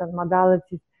herbs and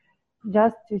modalities,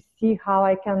 just to see how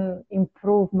I can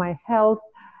improve my health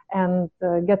and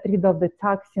get rid of the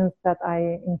toxins that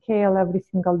I inhale every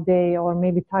single day, or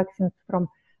maybe toxins from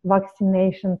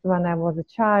vaccinations when I was a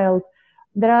child.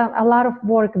 There are a lot of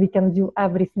work we can do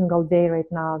every single day right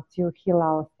now to heal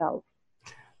ourselves.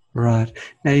 Right.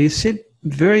 Now, you said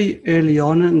very early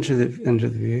on into the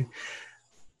interview,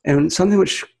 and something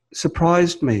which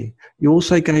surprised me, you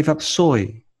also gave up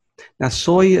soy. Now,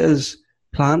 soy is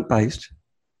plant-based,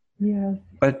 yes,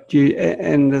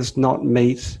 and is not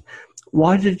meat.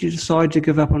 Why did you decide to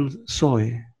give up on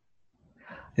soy?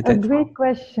 A great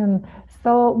question.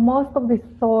 So most of the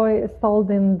soy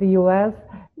sold in the US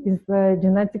is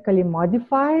genetically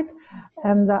modified,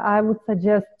 and I would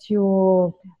suggest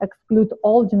to exclude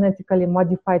all genetically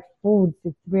modified foods.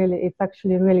 It's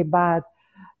actually really bad.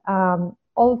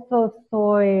 Also,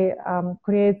 soy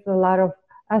creates a lot of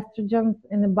estrogens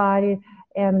in the body,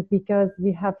 and because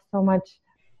we have so much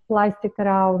plastic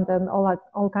around and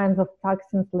all kinds of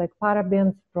toxins like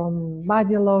parabens from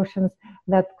body lotions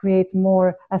that create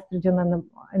more estrogen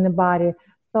in the body.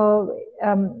 So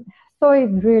soy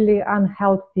is really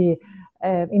unhealthy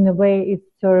in the way it's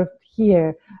served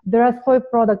here. There are soy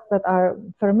products that are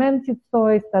fermented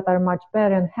soys that are much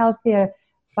better and healthier,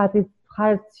 but it's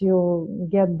hard to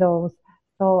get those.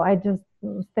 So I just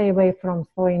stay away from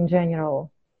soy in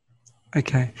general.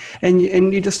 Okay. And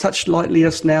you just touched lightly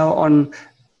just now on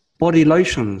body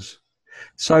lotions.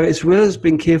 So as well as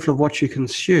being careful of what you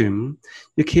consume,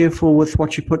 you're careful with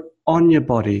what you put on your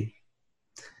body.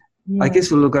 Yeah. I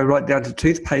guess it'll go right down to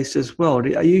toothpaste as well.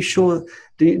 Are you sure?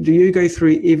 Do you go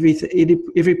through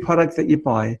every product that you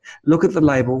buy, look at the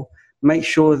label, make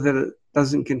sure that it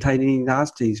doesn't contain any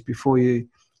nasties before you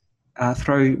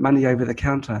throw money over the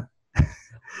counter?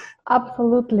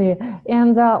 Absolutely.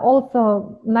 And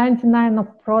also 99 of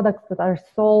products that are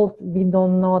sold, we do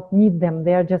not need them.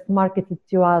 They are just marketed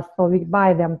to us, so we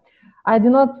buy them. I do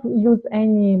not use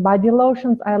any body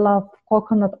lotions. I love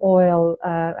coconut oil.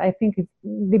 I think it's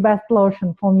the best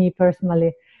lotion for me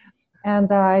personally.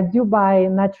 And I do buy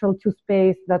natural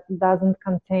toothpaste that doesn't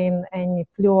contain any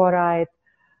fluoride.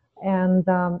 And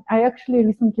I actually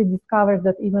recently discovered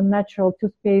that even natural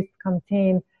toothpaste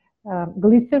contain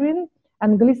glycerin.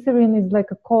 And glycerin is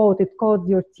like a coat. It coats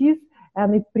your teeth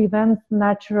and it prevents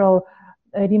natural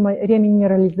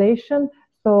remineralization.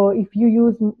 So if you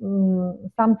use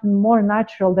something more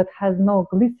natural that has no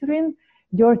glycerin,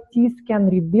 your teeth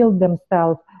can rebuild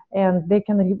themselves and they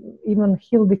can even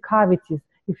heal the cavities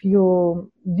if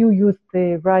you do use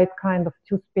the right kind of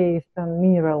toothpaste and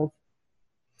minerals.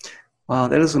 Wow,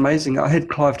 that is amazing. I had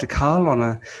Clive de Carle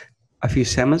on a few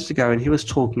summers ago, and he was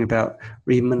talking about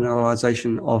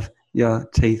remineralization of your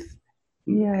teeth.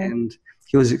 Yeah. And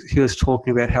he was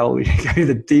talking about how when you go to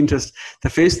the dentist, the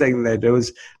first thing they do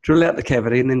is drill out the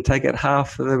cavity and then take out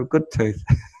half of the good tooth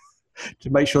to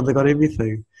make sure they got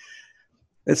everything.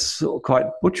 It's quite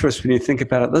butcherous when you think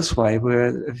about it this way,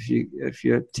 where if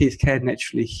your teeth can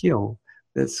naturally heal,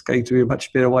 that's going to be a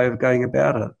much better way of going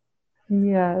about it.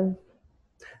 Yes.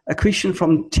 A question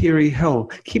from Terry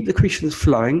Hill. Keep the questions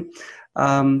flowing.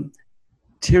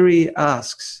 Terry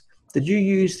asks, did you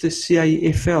use the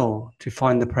CAFL to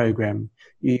find the program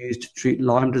you used to treat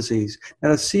Lyme disease? Now,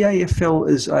 the CAFL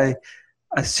is a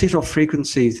set of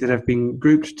frequencies that have been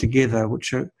grouped together, which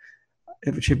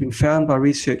have been found by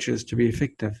researchers to be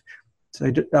effective.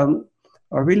 So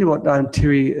really what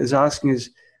Terry is asking is,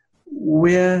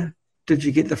 where did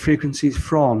you get the frequencies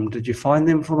from? Did you find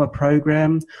them from a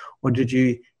program, or did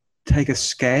you take a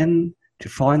scan to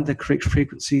find the correct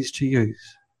frequencies to use?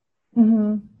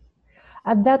 Mm-hmm.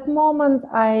 At that moment,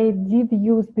 I did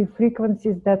use the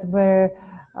frequencies that were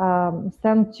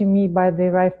sent to me by the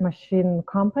Rife Machine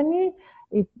company.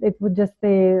 It would just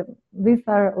say, these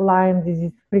are Lyme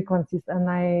disease frequencies, and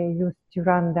I used to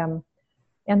run them.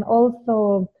 And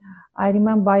also, I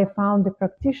remember I found a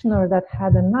practitioner that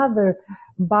had another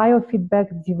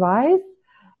biofeedback device.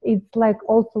 It's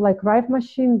also like Rife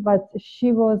Machine, but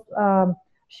she was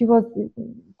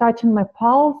touching my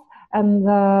pulse and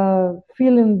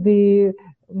feeling the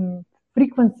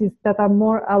frequencies that are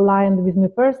more aligned with me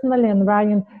personally and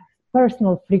running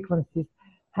personal frequencies.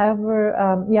 However,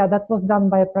 that was done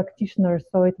by a practitioner,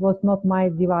 so it was not my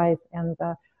device. And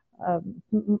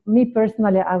me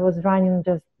personally, I was running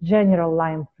just general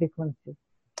Lyme frequencies.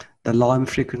 The Lyme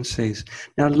frequencies.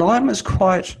 Now, Lyme is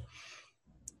quite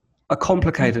a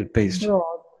complicated beast. Broad,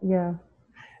 yeah.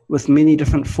 With many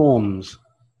different forms.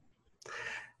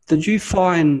 Did you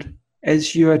find,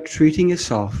 as you are treating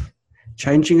yourself,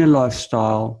 changing your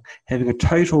lifestyle, having a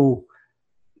total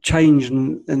change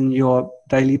in your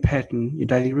daily pattern, your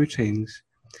daily routines,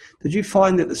 did you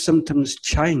find that the symptoms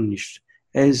changed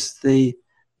as the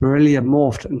Borrelia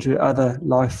morphed into other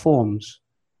life forms,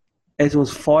 as it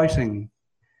was fighting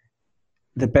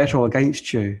the battle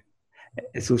against you,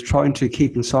 as it was trying to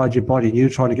keep inside your body and you were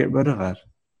trying to get rid of it?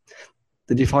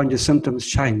 Did you find your symptoms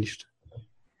changed?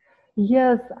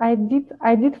 Yes, I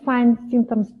did find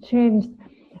symptoms changed.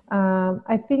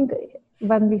 I think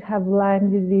when we have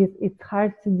Lyme disease, it's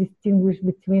hard to distinguish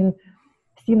between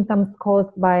symptoms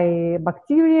caused by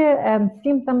bacteria and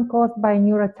symptoms caused by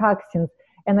neurotoxins.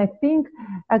 And I think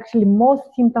actually most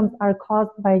symptoms are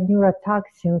caused by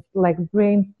neurotoxins like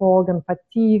brain fog and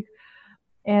fatigue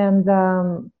and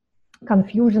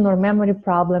confusion or memory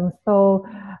problems. So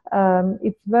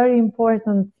it's very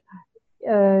important.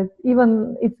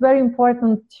 It's very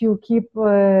important to keep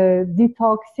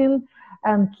detoxing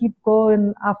and keep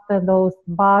going after those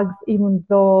bugs, even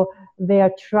though they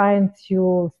are trying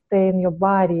to stay in your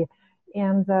body.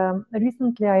 And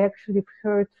recently I actually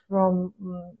heard from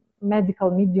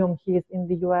medical medium. He is in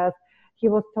the US. He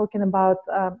was talking about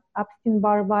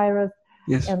Epstein-Barr virus,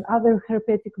 Yes. and other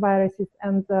herpetic viruses.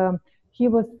 And he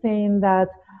was saying that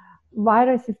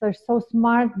viruses are so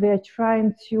smart, they're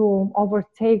trying to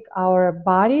overtake our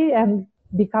body and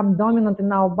become dominant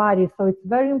in our body. So it's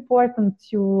very important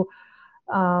to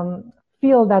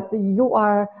feel that you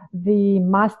are the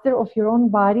master of your own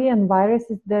body, and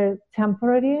viruses, they're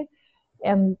temporary,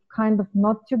 and kind of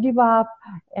not to give up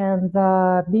and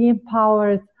be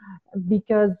empowered,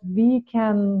 because we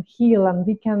can heal and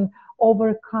we can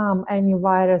overcome any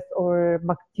virus or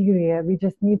bacteria. We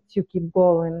just need to keep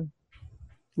going.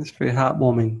 It's very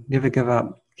heartwarming. Never give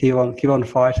up. Keep on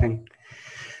fighting.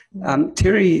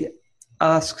 Terry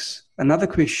asks another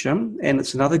question, and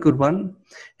it's another good one.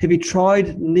 Have you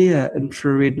tried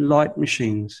near-infrared light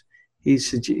machines?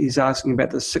 He's asking about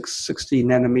the 660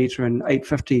 nanometer and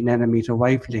 850 nanometer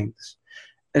wavelengths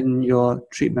in your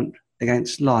treatment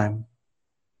against Lyme.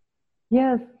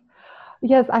 Yes,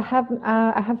 I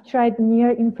have tried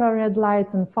near-infrared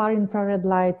lights and far-infrared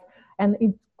lights, and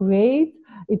it's great.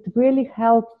 It really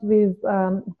helps with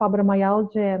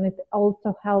fibromyalgia, and it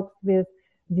also helps with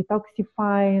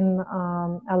detoxifying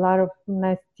a lot of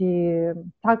nasty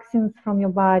toxins from your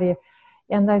body.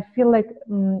 And I feel like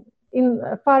in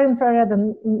far infrared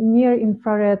and near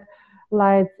infrared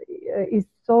lights is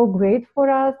so great for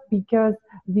us, because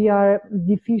we are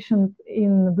deficient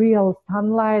in real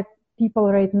sunlight.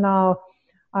 People right now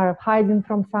are hiding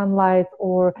from sunlight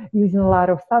or using a lot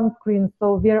of sunscreen,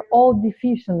 so we are all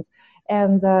deficient.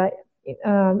 And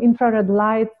infrared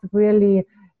lights really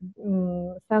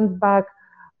sends back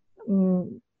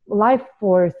life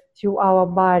force to our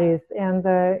bodies, and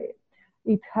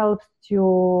it helps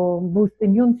to boost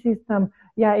immune system.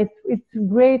 Yeah, it's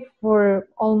great for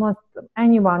almost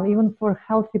anyone, even for a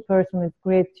healthy person. It's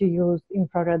great to use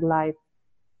infrared light.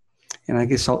 And I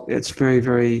guess it's very,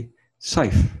 very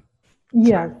safe.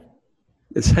 Yes.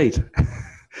 It's heat.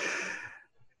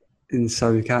 And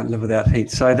so we can't live without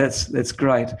heat. So that's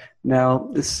great. Now,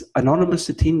 this anonymous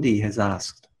attendee has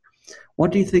asked,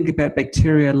 what do you think about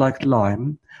bacteria like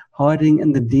Lyme hiding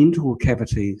in the dental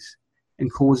cavities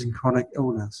and causing chronic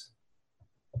illness?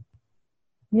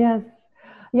 Yes,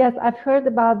 I've heard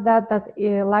about that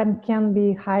Lyme can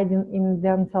be hiding in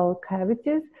dental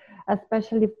cavities,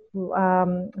 especially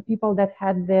people that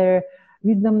had their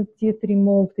wisdom teeth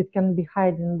removed. It can be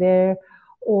hiding there,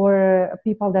 or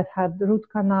people that had root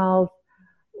canals,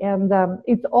 and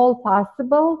it's all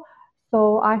possible.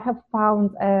 So I have found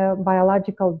a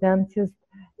biological dentist,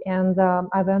 and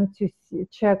I went to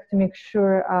check to make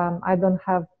sure I don't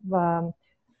have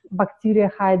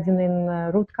bacteria hiding in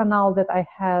root canal that I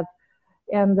had.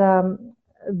 And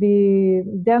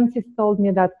the dentist told me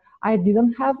that I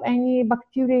didn't have any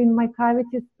bacteria in my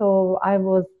cavities, so I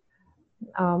was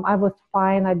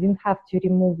fine. I didn't have to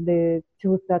remove the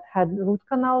tooth that had root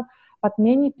canal. But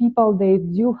many people, they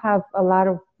do have a lot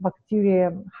of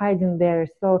bacteria hiding there.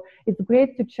 So it's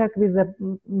great to check with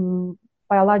a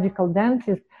biological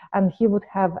dentist, and he would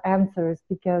have answers,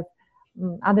 because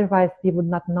otherwise we would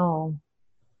not know.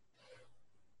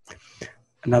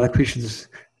 Another question's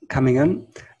coming in.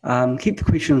 Keep the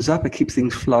questions up. It keeps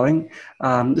things flowing.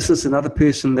 This is another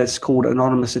person that's called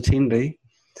anonymous attendee.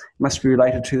 Must be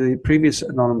related to the previous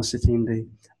anonymous attendee.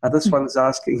 This one is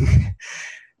asking,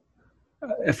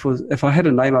 if I had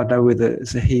a name, I'd know whether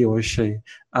it's a he or a she.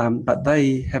 But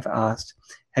they have asked,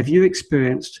 have you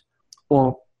experienced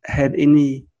or had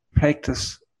any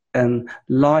practice in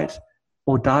light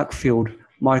or dark field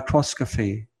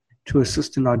microscopy to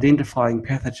assist in identifying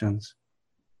pathogens?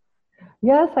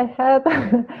 Yes, I had.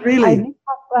 Really?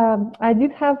 I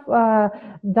did have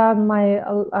done my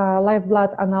live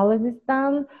blood analysis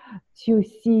done to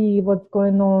see what's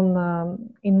going on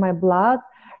in my blood,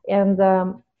 and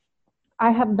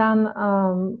I have done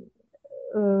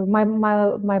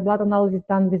my blood analysis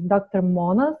done with Dr.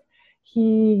 Monas.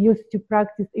 He used to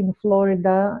practice in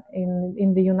Florida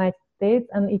in the United States,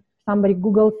 and if somebody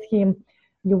Googles him,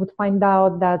 you would find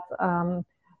out that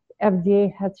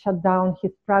FDA had shut down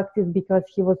his practice because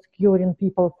he was curing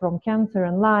people from cancer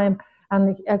and Lyme,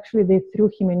 and actually they threw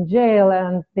him in jail,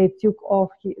 and they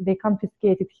they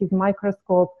confiscated his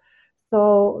microscope.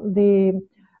 So they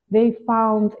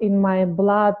found in my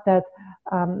blood that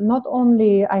not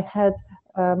only I had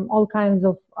all kinds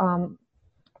of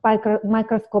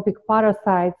microscopic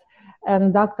parasites,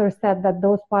 and doctor said that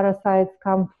those parasites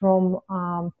come from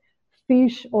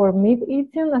fish or meat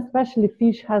eating, especially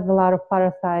fish has a lot of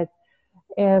parasites.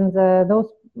 And those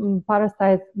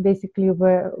parasites basically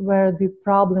were the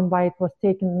problem why it was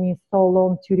taking me so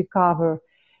long to recover.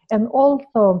 And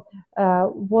also,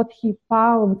 what he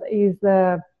found is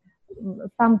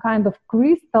some kind of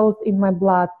crystals in my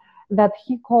blood that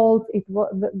he called it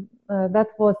that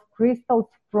was crystals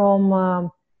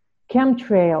from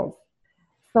chemtrails.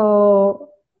 So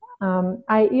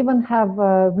I even have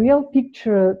a real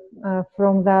picture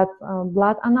from that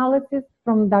blood analysis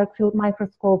from dark field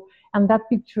microscope, and that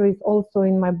picture is also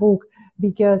in my book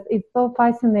because it's so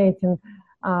fascinating.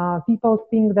 People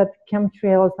think that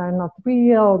chemtrails are not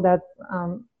real, that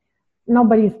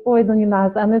nobody is poisoning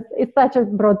us, and it's such a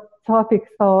broad topic,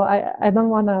 so I don't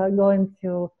want to go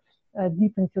into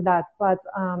deep into that, but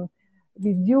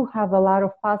we do have a lot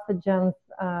of pathogens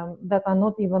that are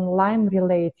not even Lyme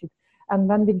related. And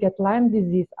when we get Lyme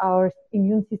disease, our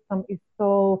immune system is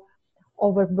so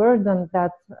overburdened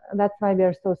that's why we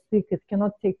are so sick. It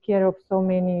cannot take care of so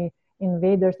many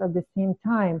invaders at the same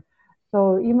time.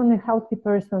 So even a healthy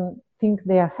person thinks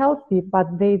they are healthy,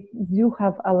 but they do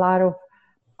have a lot of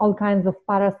all kinds of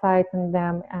parasites in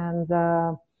them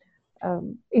and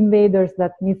invaders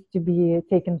that needs to be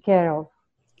taken care of.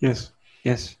 Yes,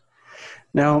 yes.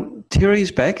 Now,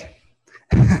 Terry's back,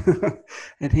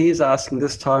 and he is asking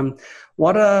this time,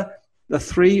 what are the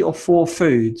 3 or 4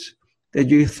 foods that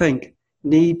you think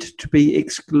need to be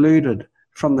excluded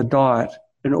from the diet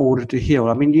in order to heal?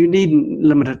 I mean, you needn't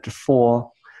limit it to 4,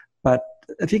 but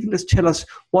if you can just tell us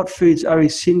what foods are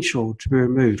essential to be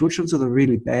removed, which ones are the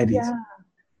really baddies?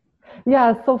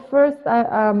 Yeah, so first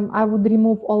I would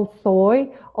remove all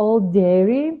soy, all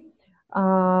dairy,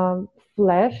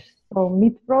 flesh, so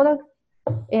meat products,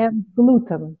 and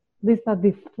gluten. These are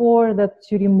the 4 that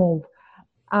you remove.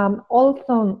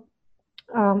 Also,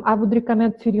 I would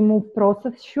recommend to remove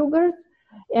processed sugars.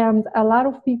 And a lot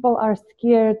of people are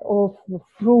scared of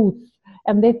fruits,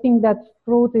 and they think that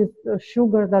fruit is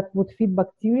sugar that would feed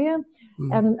bacteria.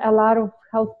 And a lot of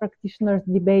health practitioners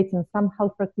debate, and some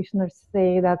health practitioners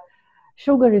say that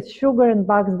sugar is sugar and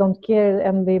bugs don't care,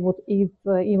 and they would eat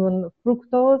even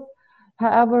fructose.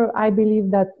 However, I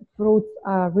believe that fruits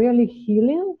are really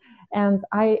healing, and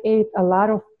I ate a lot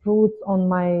of fruits on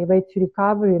my way to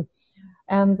recovery,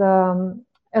 and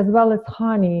as well as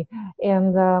honey,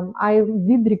 and I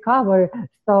did recover.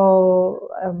 So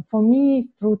for me,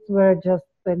 fruits were just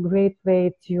a great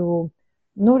way to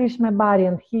nourish my body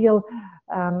and heal.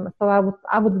 So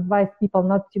I would advise people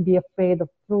not to be afraid of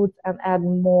fruits and add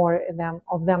more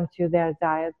of them to their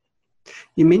diet.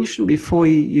 You mentioned before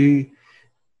you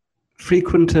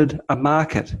frequented a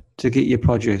market to get your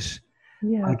produce.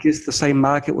 Yeah. I guess the same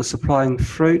market was supplying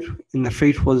fruit, and the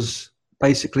fruit was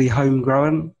basically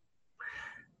homegrown,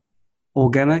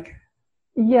 organic?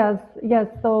 Yes.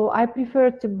 So I prefer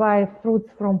to buy fruits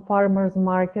from farmers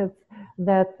markets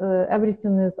that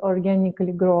everything is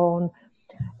organically grown.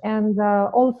 And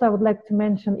also I would like to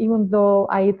mention, even though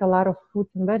I eat a lot of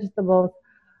fruits and vegetables,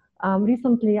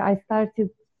 recently I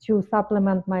started to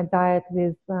supplement my diet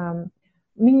with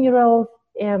minerals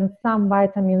and some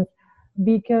vitamins,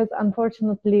 because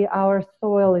unfortunately our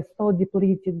soil is so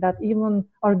depleted that even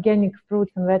organic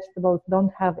fruits and vegetables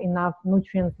don't have enough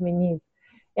nutrients we need.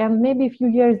 And maybe a few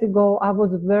years ago, I was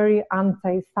very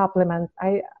anti-supplements.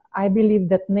 I believe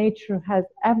that nature has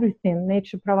everything.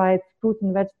 Nature provides fruit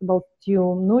and vegetables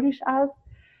to nourish us.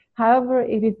 However,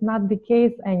 it is not the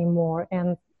case anymore,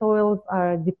 and soils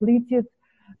are depleted.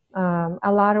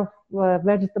 A lot of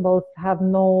vegetables have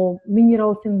no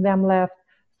minerals in them left,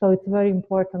 so it's very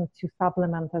important to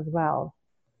supplement as well.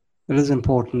 It is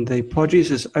important. The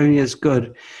produce is only as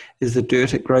good as the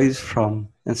dirt it grows from.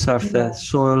 And so if the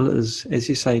soil is, as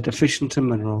you say, deficient in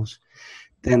minerals,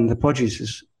 then the produce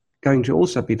is going to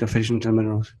also be deficient in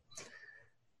minerals.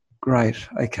 Great.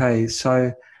 Okay.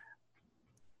 So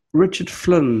Richard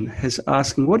Flynn is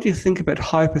asking, what do you think about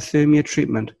hypothermia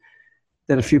treatment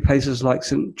that a few places like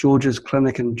St. George's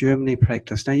Clinic in Germany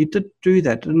practice? Now, you did do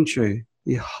that, didn't you?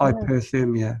 The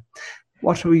hypothermia.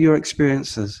 What were your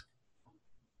experiences?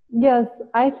 Yes,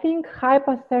 I think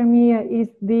hypothermia is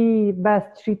the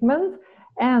best treatment,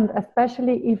 and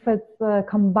especially if it's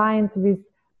combined with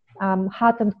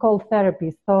hot and cold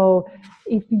therapy. So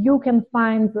if you can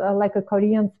find like a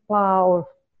Korean spa or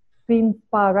Finnish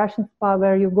spa, Russian spa,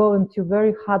 where you go into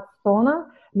very hot sauna,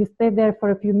 you stay there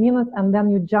for a few minutes and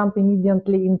then you jump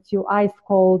immediately into ice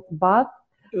cold bath.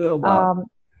 Oh, wow.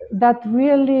 That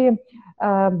really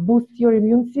boosts your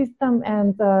immune system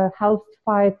and helps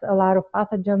fight a lot of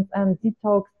pathogens and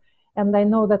detox. And I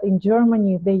know that in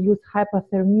Germany, they use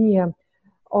hypothermia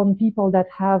on people that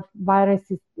have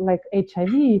viruses like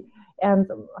HIV. And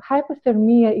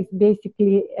hypothermia is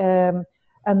basically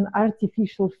an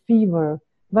artificial fever.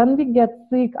 When we get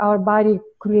sick, our body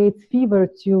creates fever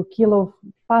to kill off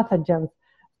pathogens.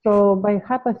 So by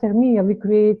hypothermia,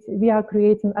 we are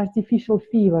creating artificial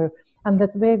fever, and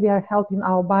that way we are helping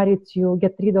our body to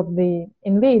get rid of the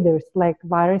invaders like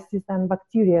viruses and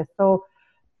bacteria. So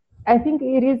I think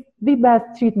it is the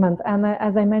best treatment. And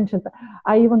as I mentioned,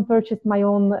 I even purchased my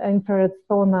own infrared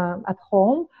sauna at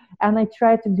home, and I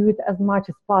try to do it as much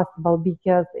as possible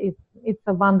because it's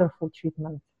a wonderful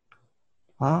treatment.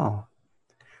 Wow.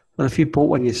 Well, if you bought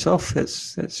one yourself,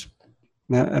 that's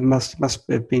it must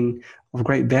have been of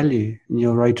great value in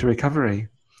your road to recovery.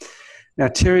 Now,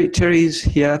 Terry's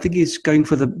here. I think he's going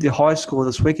for the high score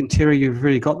this week. And Terry, you've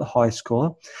really got the high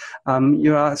score.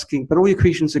 You're asking, but all your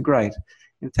questions are great.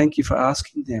 And thank you for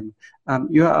asking them.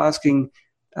 You are asking,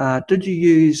 did you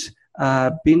use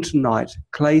bentonite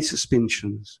clay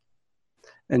suspensions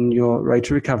in your road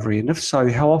to recovery? And if so,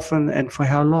 how often and for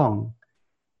how long?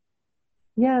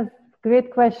 Yes,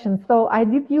 great question. So I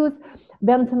did use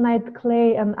bentonite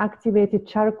clay and activated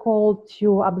charcoal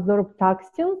to absorb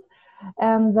toxins.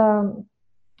 And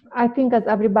I think, as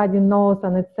everybody knows,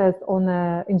 and it says on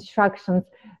instructions,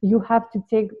 you have to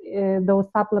take those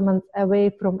supplements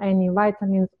away from any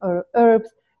vitamins or herbs,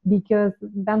 because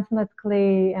bentonite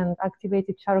clay and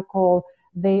activated charcoal,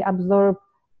 they absorb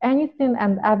anything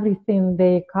and everything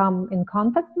they come in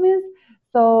contact with.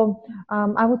 So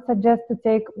I would suggest to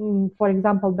take, for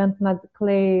example, bentonite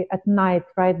clay at night,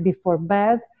 right before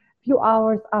bed, few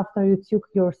hours after you took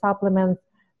your supplements,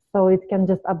 so it can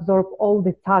just absorb all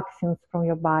the toxins from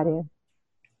your body.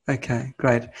 Okay,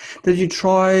 great. Did you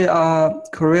try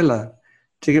chlorella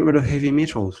to get rid of heavy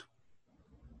metals?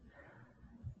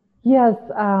 Yes,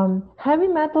 heavy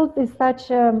metals is such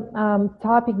a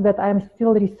topic that I'm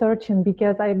still researching,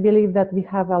 because I believe that we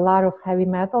have a lot of heavy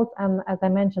metals. And as I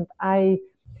mentioned, I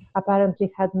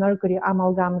apparently had mercury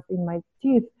amalgams in my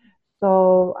teeth.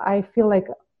 So I feel like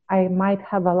I might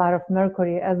have a lot of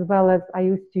mercury, as well as I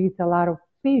used to eat a lot of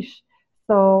fish.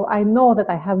 So I know that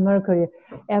I have mercury,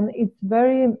 and it's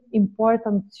very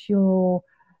important to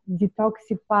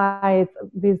detoxify it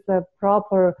with a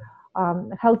proper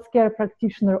healthcare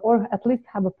practitioner, or at least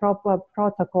have a proper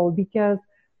protocol, because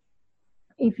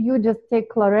if you just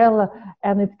take chlorella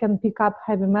and it can pick up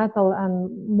heavy metal and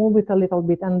move it a little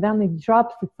bit, and then it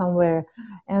drops it somewhere,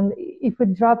 and if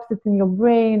it drops it in your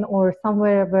brain or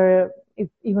somewhere where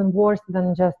it's even worse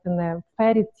than just in the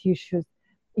fatty tissues,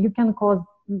 you can cause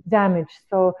damage.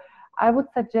 So I would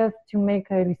suggest to make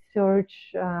a research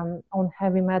on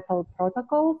heavy metal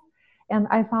protocols. And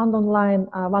I found online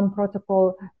one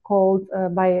protocol called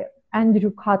by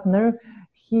Andrew Kuttner.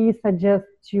 He suggests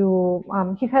to,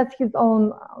 he has his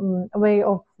own way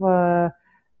of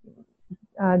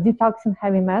detoxing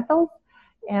heavy metals.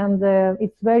 And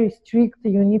it's very strict.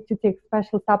 You need to take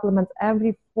special supplements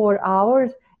every 4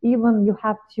 hours. Even you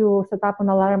have to set up an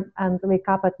alarm and wake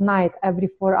up at night every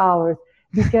 4 hours.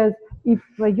 Because if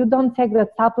you don't take that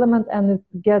supplement and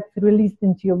it gets released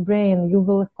into your brain, you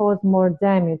will cause more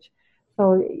damage.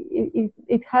 So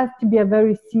it has to be a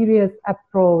very serious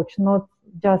approach, not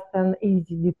just an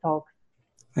easy detox.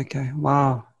 Okay,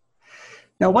 wow.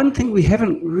 Now, one thing we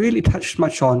haven't really touched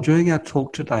much on during our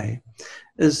talk today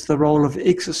is the role of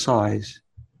exercise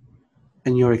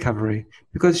in your recovery,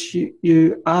 because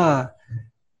you are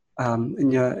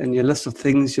in your list of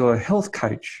things, you're a health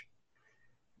coach,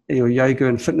 you're a yoga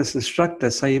and fitness instructor,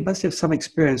 so you must have some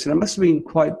experience, and it must have been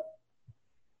quite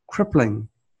crippling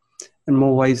in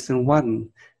more ways than one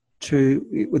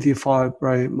with your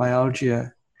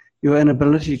fibromyalgia, your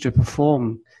inability to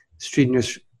perform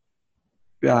strenuous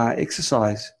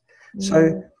exercise. Yeah.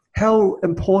 So how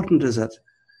important is it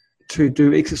to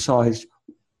do exercise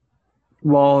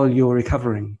while you're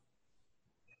recovering?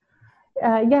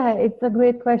 Yeah, it's a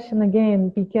great question again,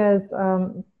 because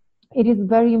it is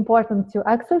very important to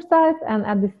exercise, and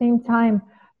at the same time,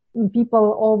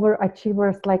 people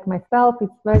overachievers like myself,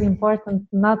 it's very important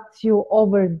not to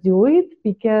overdo it,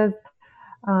 because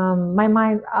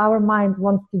our mind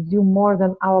wants to do more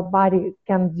than our body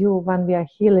can do when we are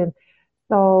healing.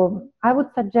 So I would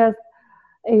suggest,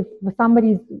 if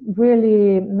somebody is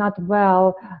really not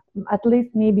well, at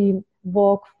least maybe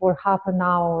walk for half an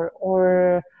hour,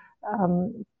 or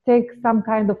take some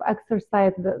kind of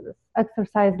exercise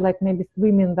like maybe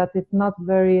swimming that is not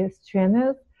very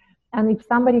strenuous. And if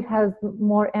somebody has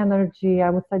more energy, I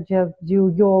would suggest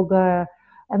do yoga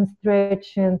and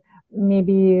stretching,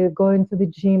 maybe going to the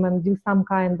gym and do some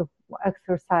kind of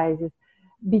exercises,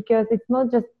 because it's not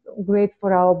just great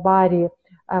for our body.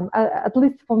 At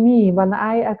least for me, when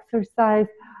I exercise,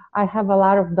 I have a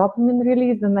lot of dopamine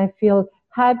release and I feel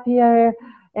happier,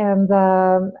 And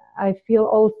I feel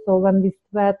also when we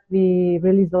sweat, we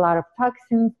release a lot of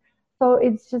toxins. So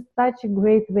it's just such a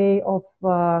great way of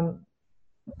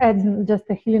adding just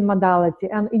a healing modality.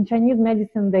 And in Chinese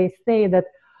medicine, they say that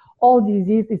all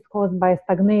disease is caused by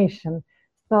stagnation.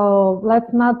 So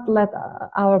let's not let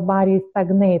our body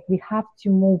stagnate. We have to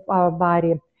move our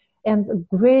body. And a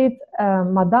great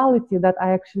modality that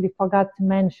I actually forgot to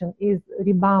mention is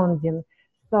rebounding.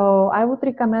 So I would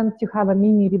recommend to have a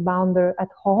mini rebounder at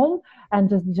home and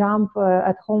just jump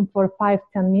at home for 5-10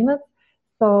 minutes.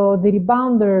 So the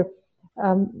rebounder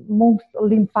moves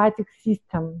lymphatic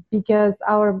system, because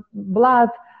our blood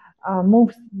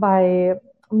moves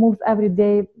every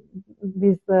day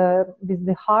with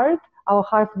the heart. Our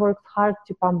heart works hard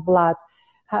to pump blood.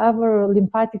 However,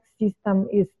 lymphatic system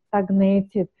is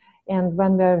stagnated, and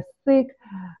when we're sick,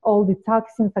 all the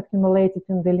toxins accumulated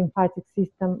in the lymphatic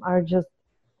system are just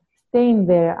staying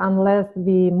there unless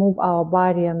we move our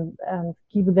body and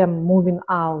keep them moving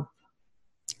out.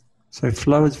 So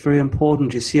flow is very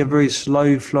important. You see a very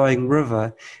slow flowing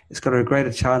river, it's got a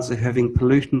greater chance of having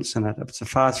pollutants in it. If it's a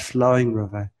fast flowing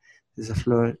river, there's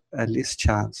a less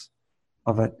chance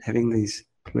of it having these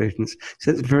pollutants.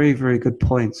 So that's very, very good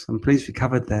points. I'm pleased we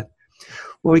covered that.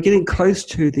 Well, we're getting close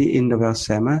to the end of our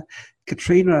summer.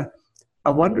 Katrina,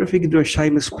 I wonder if you can do a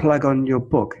shameless plug on your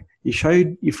book. You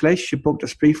flashed your book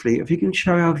just briefly. If you can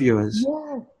show our viewers.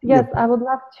 Yes, I would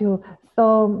love to.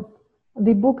 So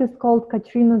the book is called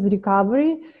Katrina's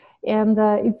Recovery, and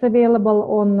it's available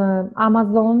on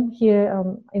Amazon here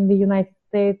in the United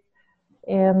States.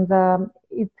 And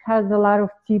it has a lot of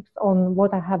tips on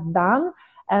what I have done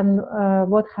and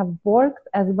what have worked,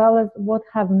 as well as what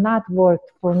have not worked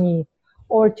for me,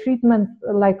 or treatments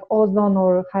like ozone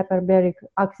or hyperbaric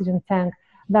oxygen tank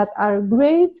that are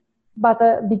great, but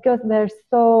because they're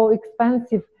so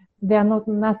expensive, they are not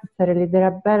necessarily, there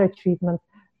are better treatments.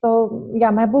 So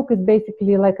yeah, my book is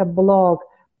basically like a blog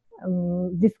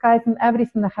discussing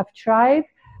everything I have tried,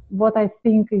 what I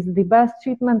think is the best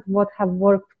treatment, what have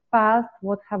worked fast,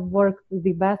 what have worked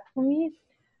the best for me.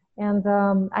 And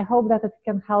I hope that it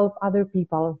can help other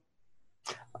people.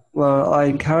 Well, I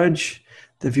encourage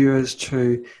the viewers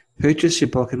to purchase your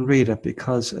book and read it,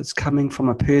 because it's coming from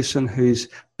a person who's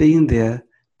been there,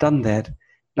 done that,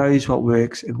 knows what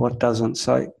works and what doesn't,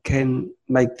 so it can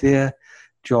make their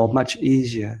job much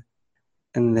easier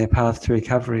in their path to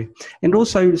recovery. And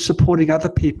also supporting other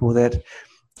people that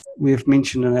we've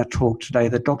mentioned in our talk today,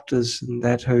 the doctors and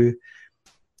that who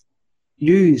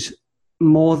use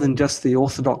more than just the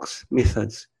orthodox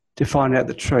methods to find out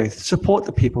the truth. Support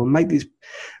the people,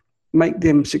 make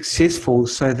them successful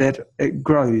so that it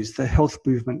grows, the health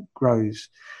movement grows.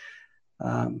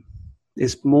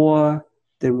 There's more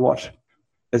than what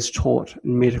is taught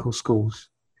in medical schools.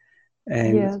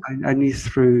 And only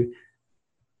through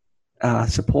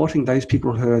supporting those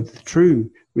people who are the true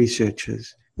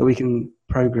researchers that we can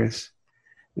progress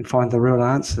and find the real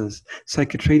answers. So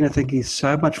Katrina, thank you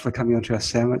so much for coming onto our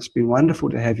seminar. It's been wonderful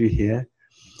to have you here.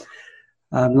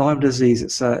 Lyme disease,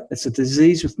 it's a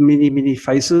disease with many, many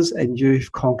faces, and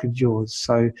you've conquered yours.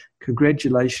 So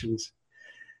congratulations.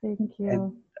 Thank you.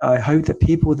 And I hope that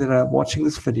people that are watching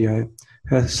this video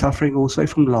who are suffering also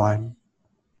from Lyme,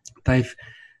 they've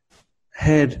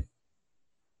had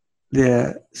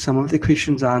some of their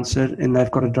questions answered, and they've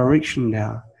got a direction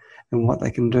now in what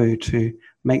they can do to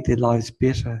make their lives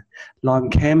better. Lyme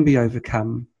can be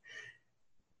overcome.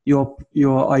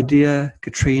 Your idea,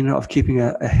 Katrina, of keeping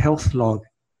a health log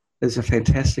is a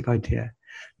fantastic idea,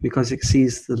 because it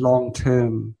sees the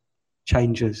long-term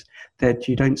changes that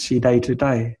you don't see day to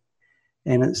day.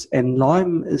 And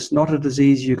Lyme is not a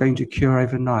disease you're going to cure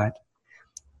overnight.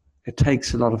 It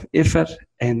takes a lot of effort,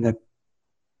 and the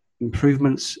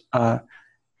improvements are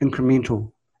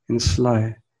incremental and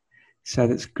slow. So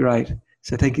that's great.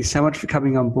 So thank you so much for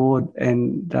coming on board,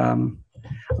 and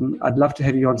I'd love to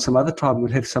have you on some other time.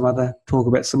 We'll have talk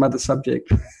about some other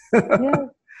subject. Yes,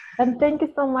 and thank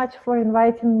you so much for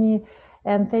inviting me,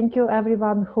 and thank you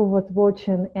everyone who was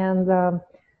watching, and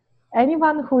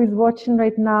anyone who is watching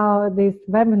right now this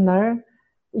webinar,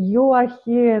 you are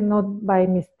here not by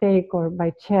mistake or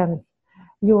by chance.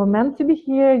 You were meant to be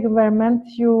here. You were meant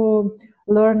to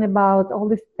learn about all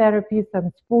these therapies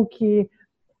and spooky,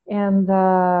 and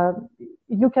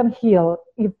you can heal.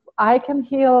 If I can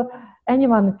heal,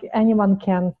 anyone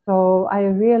can. So I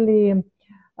really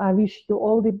wish you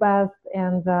all the best,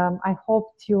 and I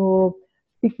hope to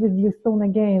speak with you soon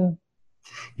again.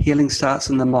 Healing starts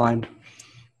in the mind.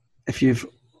 If you've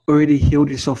already healed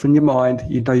yourself in your mind,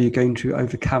 you know you're going to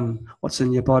overcome what's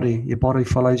in your body. Your body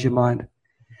follows your mind.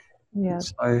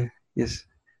 Yes. So, yes,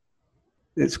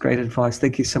 that's great advice.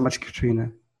 Thank you so much,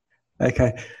 Katrina.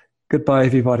 Okay. Goodbye,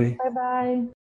 everybody. Bye bye.